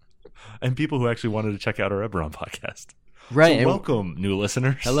 And people who actually wanted to check out our Eberron podcast. Right. So welcome, new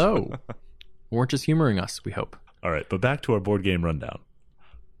listeners. Hello. We weren't just humoring us, we hope. All right, but back to our board game rundown.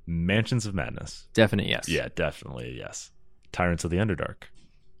 Mansions of Madness. Definite yes. Yeah, definitely yes. Tyrants of the Underdark.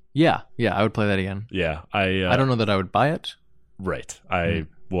 Yeah, I would play that again. Yeah, I don't know that I would buy it. Right. I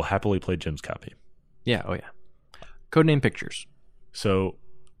will happily play Jim's copy. Yeah, oh yeah. Codename Pictures. So,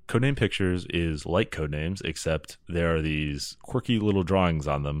 Codename Pictures is like Codenames, except there are these quirky little drawings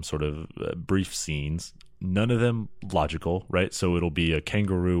on them, sort of brief scenes. None of them logical, right? So it'll be a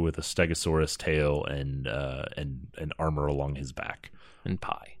kangaroo with a stegosaurus tail and armor along his back. And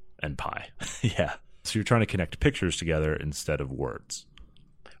pie. Yeah. So you're trying to connect pictures together instead of words.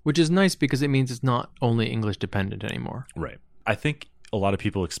 Which is nice because it means it's not only English dependent anymore. Right. I think a lot of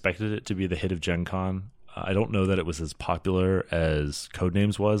people expected it to be the hit of Gen Con. I don't know that it was as popular as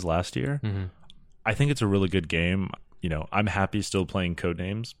Codenames was last year. I think it's a really good game. You know, I'm happy still playing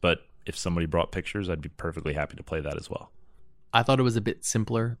Codenames, but if somebody brought pictures, I'd be perfectly happy to play that as well. I thought it was a bit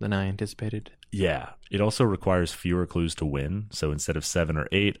simpler than I anticipated. Yeah. It also requires fewer clues to win. So instead of 7 or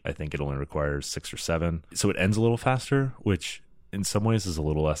 8, I think it only requires 6 or 7. So it ends a little faster, which in some ways is a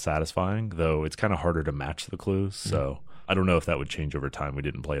little less satisfying, though it's kind of harder to match the clues. So I don't know if that would change over time. We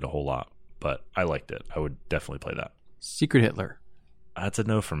didn't play it a whole lot, but I liked it. I would definitely play that. Secret Hitler. That's a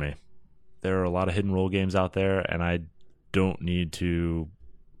no for me. There are a lot of hidden role games out there, and I don't need to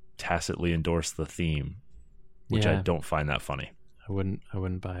tacitly endorse the theme, which I don't find that funny. I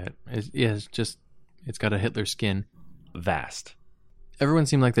wouldn't buy it. It's got a Hitler skin. Vast. Everyone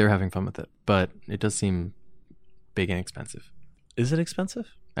seemed like they were having fun with it, but it does seem big and expensive. Is it expensive?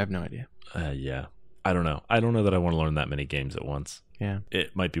 I have no idea. Yeah. I don't know. I don't know that I want to learn that many games at once. Yeah.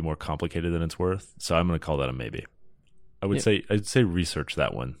 It might be more complicated than it's worth, so I'm going to call that a maybe. I'd say research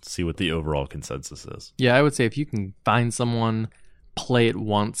that one, see what the overall consensus is. Yeah, I would say if you can find someone, play it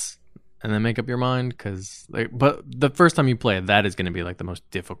once, and then make up your mind, but the first time you play it, that is going to be like the most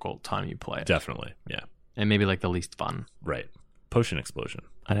difficult time you play it. Definitely, yeah. And maybe like the least fun. Right. Potion Explosion.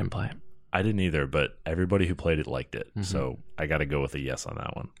 I didn't play it. I didn't either, but everybody who played it liked it, so I got to go with a yes on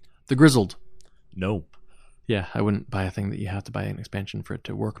that one. The Grizzled. No. Yeah, I wouldn't buy a thing that you have to buy an expansion for it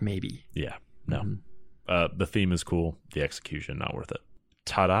to work, maybe. Yeah, no. The theme is cool. The execution, not worth it.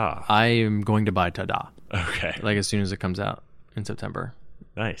 Ta-da. I am going to buy Ta-da. Okay. Like as soon as it comes out in September.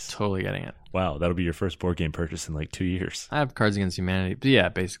 Nice. Totally getting it. Wow, that'll be your first board game purchase in like 2 years. I have Cards Against Humanity. But yeah,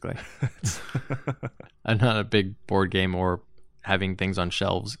 basically. I'm not a big board game or having things on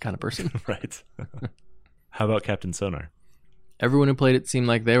shelves kind of person. Right. How about Captain Sonar? Everyone who played it seemed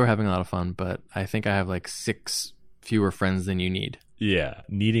like they were having a lot of fun, but I think I have like 6 fewer friends than you need. Yeah,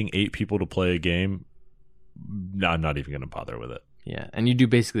 needing 8 people to play a game, no, I'm not even going to bother with it. Yeah, and you do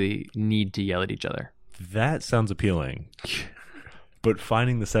basically need to yell at each other. That sounds appealing. But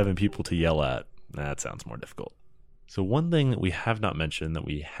finding the 7 people to yell at, that sounds more difficult. So one thing that we have not mentioned that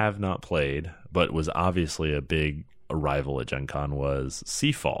we have not played, but was obviously a big arrival at Gen Con was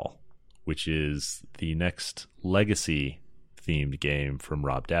Seafall, which is the next Legacy-themed game from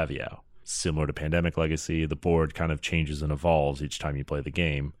Rob Daviau. Similar to Pandemic Legacy, the board kind of changes and evolves each time you play the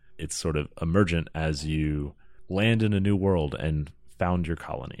game. It's sort of emergent as you land in a new world and found your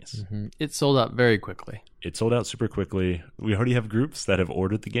colonies. It sold out very quickly. It sold out super quickly. We already have groups that have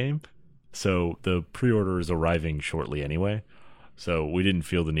ordered the game, so the pre-order is arriving shortly anyway. So we didn't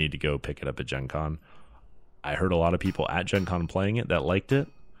feel the need to go pick it up at Gen Con. I heard a lot of people at Gen Con playing it that liked it,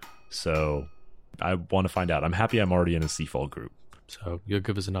 so I want to find out. I'm happy I'm already in a Seafall group. So you'll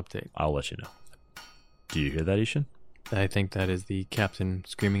give us an update. I'll let you know. Do you hear that, Ishan? I think that is the captain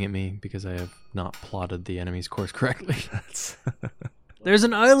screaming at me because I have not plotted the enemy's course correctly. There's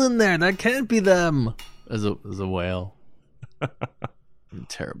an island there. That can't be them. as a whale. I'm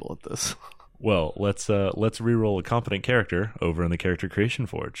terrible at this. Well, let's re-roll a competent character over in the Character Creation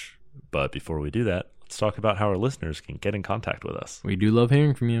Forge. But before we do that, let's talk about how our listeners can get in contact with us. We do love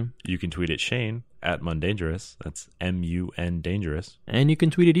hearing from you. You can tweet at Shane at Mundangerous. That's MUN Dangerous. And you can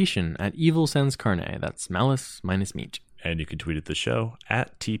tweet at Ishan at Evil Sans Carne. That's malice minus meat. And you can tweet at the show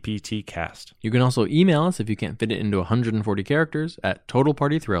at TPTcast. You can also email us if you can't fit it into 140 characters at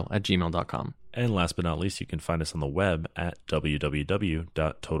totalpartythrill@gmail.com. And last but not least, you can find us on the web at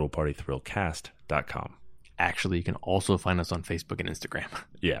www.totalpartythrillcast.com. Actually, you can also find us on Facebook and Instagram.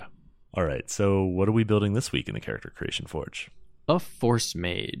 Yeah. All right. So what are we building this week in the Character Creation Forge? A Force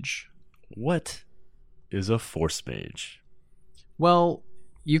Mage. What is a Force Mage? Well,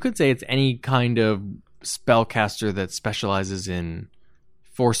 you could say it's any kind of spellcaster that specializes in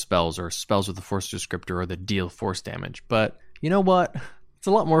force spells or spells with a force descriptor or that deal force damage. But you know what? It's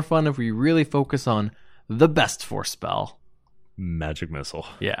a lot more fun if we really focus on the best force spell. Magic Missile.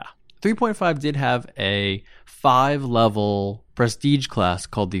 Yeah. 3.5 did have a 5-level prestige class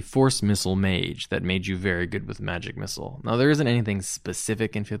called the Force Missile Mage that made you very good with Magic Missile. Now, there isn't anything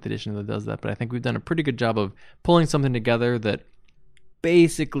specific in 5th edition that does that, but I think we've done a pretty good job of pulling something together that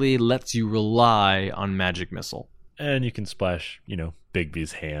basically lets you rely on Magic Missile. And you can splash,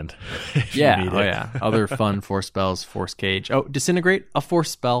 Bigby's hand. Yeah, yeah. Other fun force spells, Force Cage. Oh, Disintegrate, a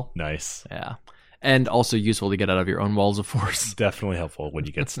force spell. Nice. Yeah. And also useful to get out of your own walls of force. Definitely helpful when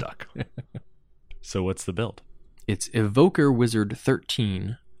you get stuck. So what's the build? It's Evoker Wizard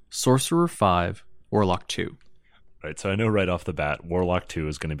 13, Sorcerer 5, Warlock 2. All right, so I know right off the bat, Warlock 2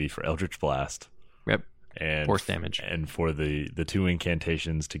 is going to be for Eldritch Blast. Yep. And force damage. And for the 2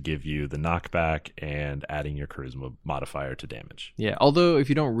 incantations to give you the knockback and adding your charisma modifier to damage. Yeah, although if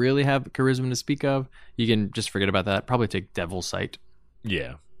you don't really have charisma to speak of, you can just forget about that. Probably take Devil's Sight.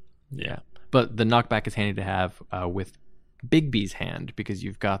 Yeah. But the knockback is handy to have with Bigby's hand because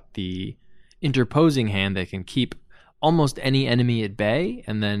you've got the interposing hand that can keep almost any enemy at bay,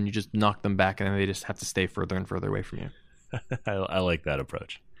 and then you just knock them back, and then they just have to stay further and further away from you. I like that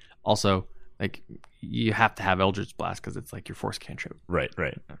approach. Also, you have to have Eldritch Blast because it's like your force cantrip. Right.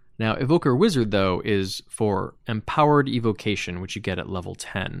 Now, Evoker Wizard, though, is for Empowered Evocation, which you get at level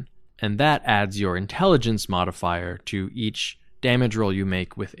 10. And that adds your intelligence modifier to each damage roll you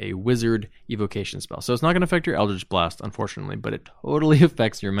make with a Wizard Evocation spell. So it's not going to affect your Eldritch Blast, unfortunately, but it totally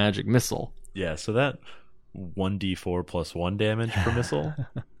affects your Magic Missile. Yeah, so that 1d4 plus 1 damage per missile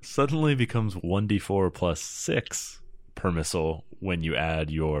suddenly becomes 1d4 plus 6 per missile when you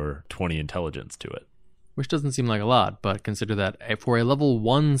add your 20 intelligence to it. Which doesn't seem like a lot, but consider that for a level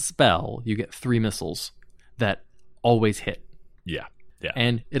 1 spell, you get 3 missiles that always hit. Yeah.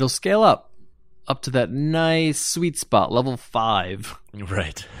 And it'll scale up to that nice sweet spot, level 5.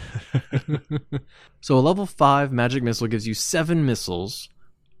 Right. So a level 5 Magic Missile gives you 7 missiles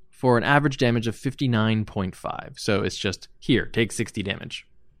for an average damage of 59.5. So it's just, here, take 60 damage.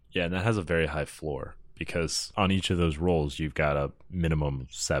 Yeah, and that has a very high floor because on each of those rolls, you've got a minimum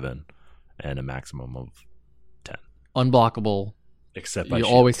of 7 and a maximum of 10. Unblockable. Except by you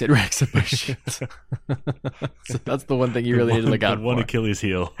shield. Always hit except by shields. So that's the one thing you really need to look out for. One Achilles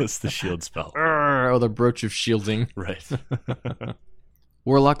heel is the shield spell. Oh, the Brooch of Shielding. Right.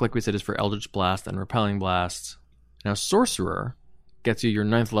 Warlock, like we said, is for Eldritch Blast and Repelling Blast. Now, Sorcerer gets you your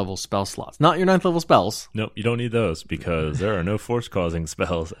 9th level spell slots. Not your 9th level spells. Nope, you don't need those because there are no force-causing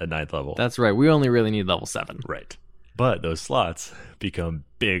spells at 9th level. That's right. We only really need level 7. Right. But those slots become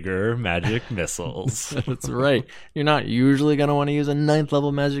bigger magic missiles. That's right. You're not usually going to want to use a 9th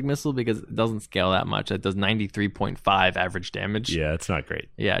level magic missile because it doesn't scale that much. It does 93.5 average damage. Yeah, it's not great.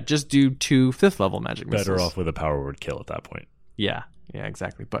 Yeah, just do 2 5th level magic missiles. Better off with a power word kill at that point. Yeah,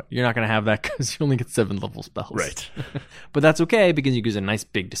 exactly. But you're not going to have that because you only get 7th level spells. Right. But that's okay because you use a nice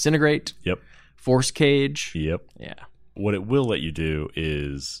big Disintegrate. Yep. Force Cage. Yep. Yeah. What it will let you do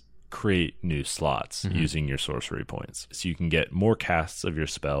is create new slots using your sorcery points. So you can get more casts of your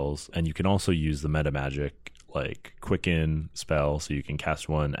spells, and you can also use the meta magic like Quicken spell, so you can cast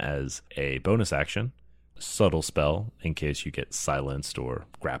one as a bonus action, subtle spell in case you get silenced or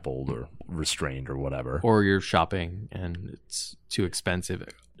grappled or restrained or whatever. Or you're shopping and it's too expensive.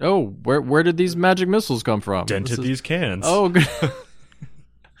 Oh, where did these magic missiles come from? Dented these cans. Oh, good.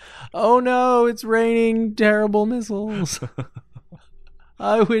 Oh no, it's raining terrible missiles.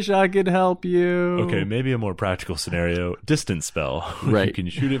 I wish I could help you. Okay, maybe a more practical scenario. Distance spell. Right. You can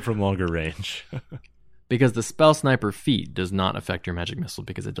shoot it from longer range. Because the Spell Sniper feat does not affect your magic missile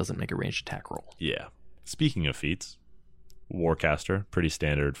because it doesn't make a ranged attack roll. Yeah. Speaking of feats, Warcaster, pretty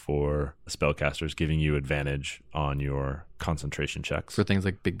standard for spellcasters, giving you advantage on your concentration checks. For things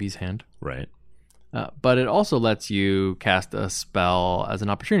like Bigby's hand. Right. But it also lets you cast a spell as an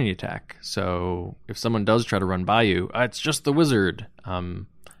opportunity attack. So if someone does try to run by you, it's just the wizard.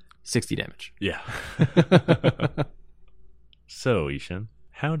 60 damage. Yeah. So, Ishan,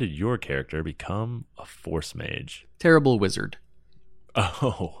 how did your character become a Force Mage? Terrible wizard.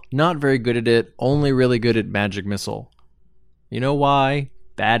 Oh. Not very good at it. Only really good at magic missile. You know why?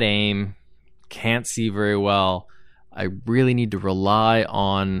 Bad aim. Can't see very well. I really need to rely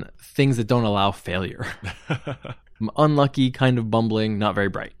on things that don't allow failure. I'm unlucky, kind of bumbling, not very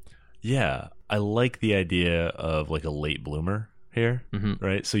bright. Yeah, I like the idea of like a late bloomer here,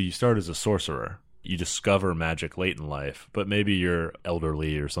 right? So you start as a sorcerer. You discover magic late in life, but maybe you're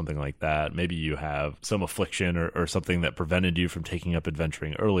elderly or something like that. Maybe you have some affliction or something that prevented you from taking up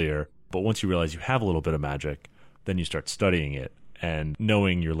adventuring earlier. But once you realize you have a little bit of magic, then you start studying it and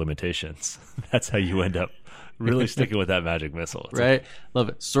knowing your limitations. That's how you end up really sticking with that magic missile. It's right? Love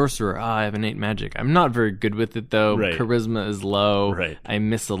it. Sorcerer. I have innate magic. I'm not very good with it, though. Right. Charisma is low. Right. I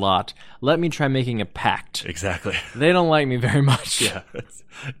miss a lot. Let me try making a pact. Exactly. They don't like me very much. Yeah.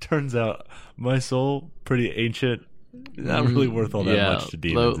 Turns out my soul, pretty ancient, not really worth all that much to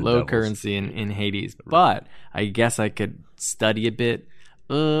demons. Low currency in Hades. Right. But I guess I could study a bit.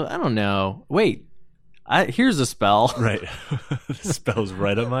 I don't know. Wait. Here's a spell. Right. The spell's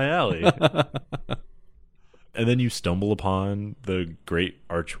right up my alley. And then you stumble upon the great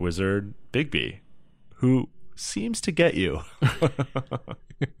archwizard Bigby, who seems to get you.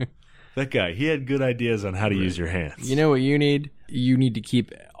 That guy, he had good ideas on how to use your hands. You know what you need? You need to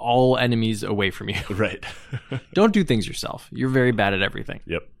keep all enemies away from you. Right. Don't do things yourself. You're very bad at everything.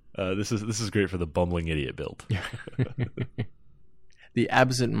 Yep. This is great for the bumbling idiot build. The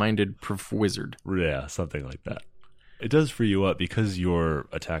absent-minded wizard. Yeah, something like that. It does free you up because your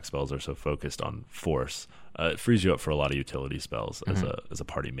attack spells are so focused on force. It frees you up for a lot of utility spells as a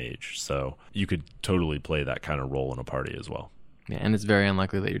party mage. So you could totally play that kind of role in a party as well. Yeah, and it's very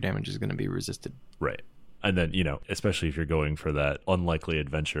unlikely that your damage is going to be resisted. Right. And then, especially if you're going for that unlikely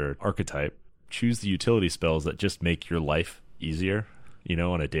adventure archetype, choose the utility spells that just make your life easier,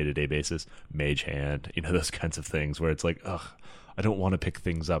 on a day-to-day basis. Mage hand, those kinds of things where it's like, ugh, I don't want to pick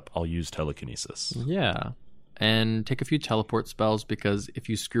things up. I'll use telekinesis. Yeah. And take a few teleport spells because if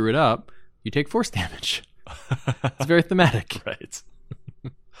you screw it up, you take force damage. It's very thematic. Right.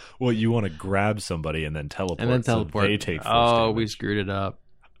 Well, you want to grab somebody and then teleport. So they take force damage. We screwed it up.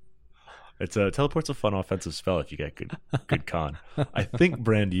 Teleport's a fun offensive spell if you get good con. I think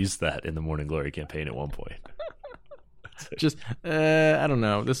Brand used that in the Morning Glory campaign at one point. Just, I don't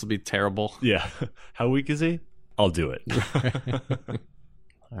know. This will be terrible. Yeah. How weak is he? I'll do it.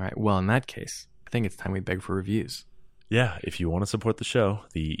 All right. Well, in that case, I think it's time we beg for reviews. Yeah, if you want to support the show,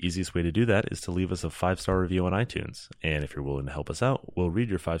 the easiest way to do that is to leave us a 5-star review on iTunes. And if you're willing to help us out, we'll read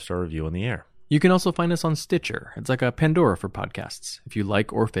your 5-star review on the air. You can also find us on Stitcher. It's like a Pandora for podcasts. If you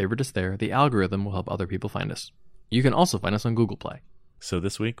like or favorite us there, the algorithm will help other people find us. You can also find us on Google Play. So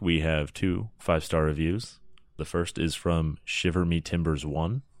this week we have 2 5-star reviews. The first is from Shiver Me Timbers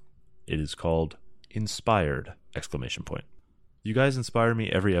 1. It is called Inspired! You guys inspire me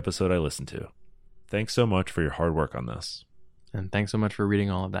every episode I listen to. Thanks so much for your hard work on this. And thanks so much for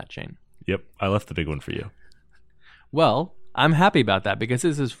reading all of that, Shane. Yep, I left the big one for you. Well, I'm happy about that because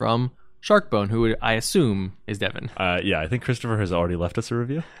this is from Sharkbone, who I assume is Devin. Yeah, I think Christopher has already left us a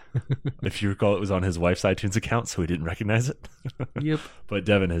review. If you recall, it was on his wife's iTunes account, so we didn't recognize it. Yep. But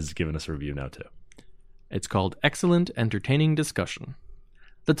Devin has given us a review now, too. It's called Excellent Entertaining Discussion.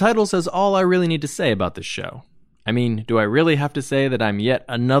 The title says all I really need to say about this show. I mean, do I really have to say that I'm yet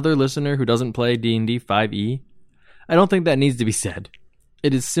another listener who doesn't play D&D 5e? I don't think that needs to be said.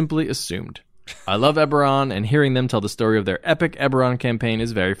 It is simply assumed. I love Eberron, and hearing them tell the story of their epic Eberron campaign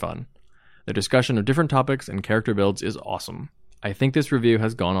is very fun. The discussion of different topics and character builds is awesome. I think this review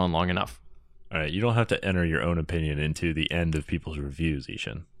has gone on long enough. All right, you don't have to enter your own opinion into the end of people's reviews,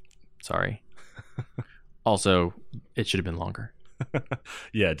 Ishan. Sorry. Also, it should have been longer.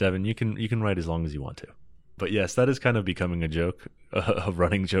 Yeah, Devin, you can write as long as you want to. But yes, that is kind of becoming a joke, a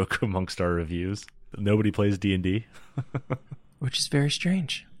running joke amongst our reviews. Nobody plays D&D. Which is very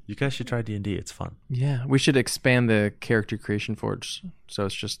strange. You guys should try D&D. It's fun. Yeah, we should expand the character creation forge so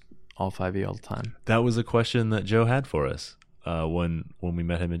it's just all 5e all the time. That was a question that Joe had for us when we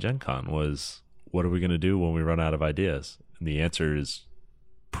met him at Gen Con was, what are we going to do when we run out of ideas? And the answer is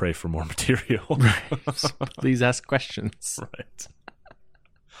pray for more material. Right. Please ask questions. Right.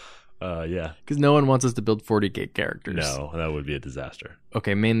 Yeah. Because no one wants us to build 40k characters. No, that would be a disaster.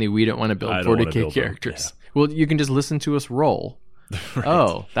 Okay, mainly we don't want to build 40k characters. Yeah. Well, you can just listen to us roll. Right.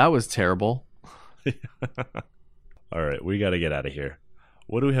 Oh, that was terrible. All right, we got to get out of here.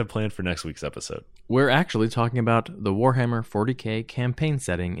 what do we have planned for next week's episode? We're actually talking about the Warhammer 40k campaign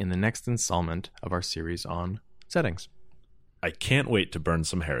setting in the next installment of our series on settings. I can't wait to burn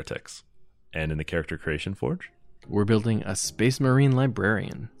some heretics. And in the Character Creation Forge? We're building a Space Marine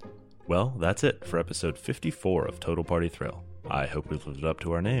librarian. Well, that's it for episode 54 of Total Party Thrill. I hope we've lived up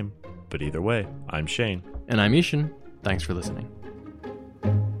to our name. But either way, I'm Shane. And I'm Ishan. Thanks for listening.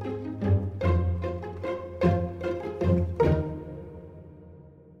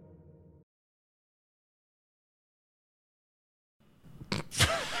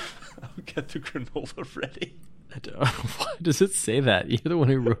 I'll get the granola ready. Why does it say that? You're the one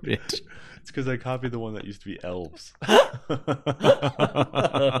who wrote it. It's because I copied the one that used to be elves.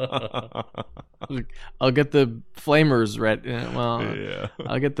 I'll get the flamers ready. Well, yeah.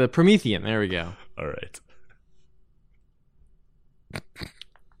 I'll get the Promethean. There we go. All right.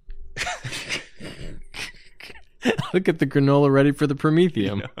 I'll get the granola ready for the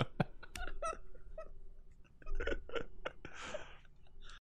Prometheum. Yeah.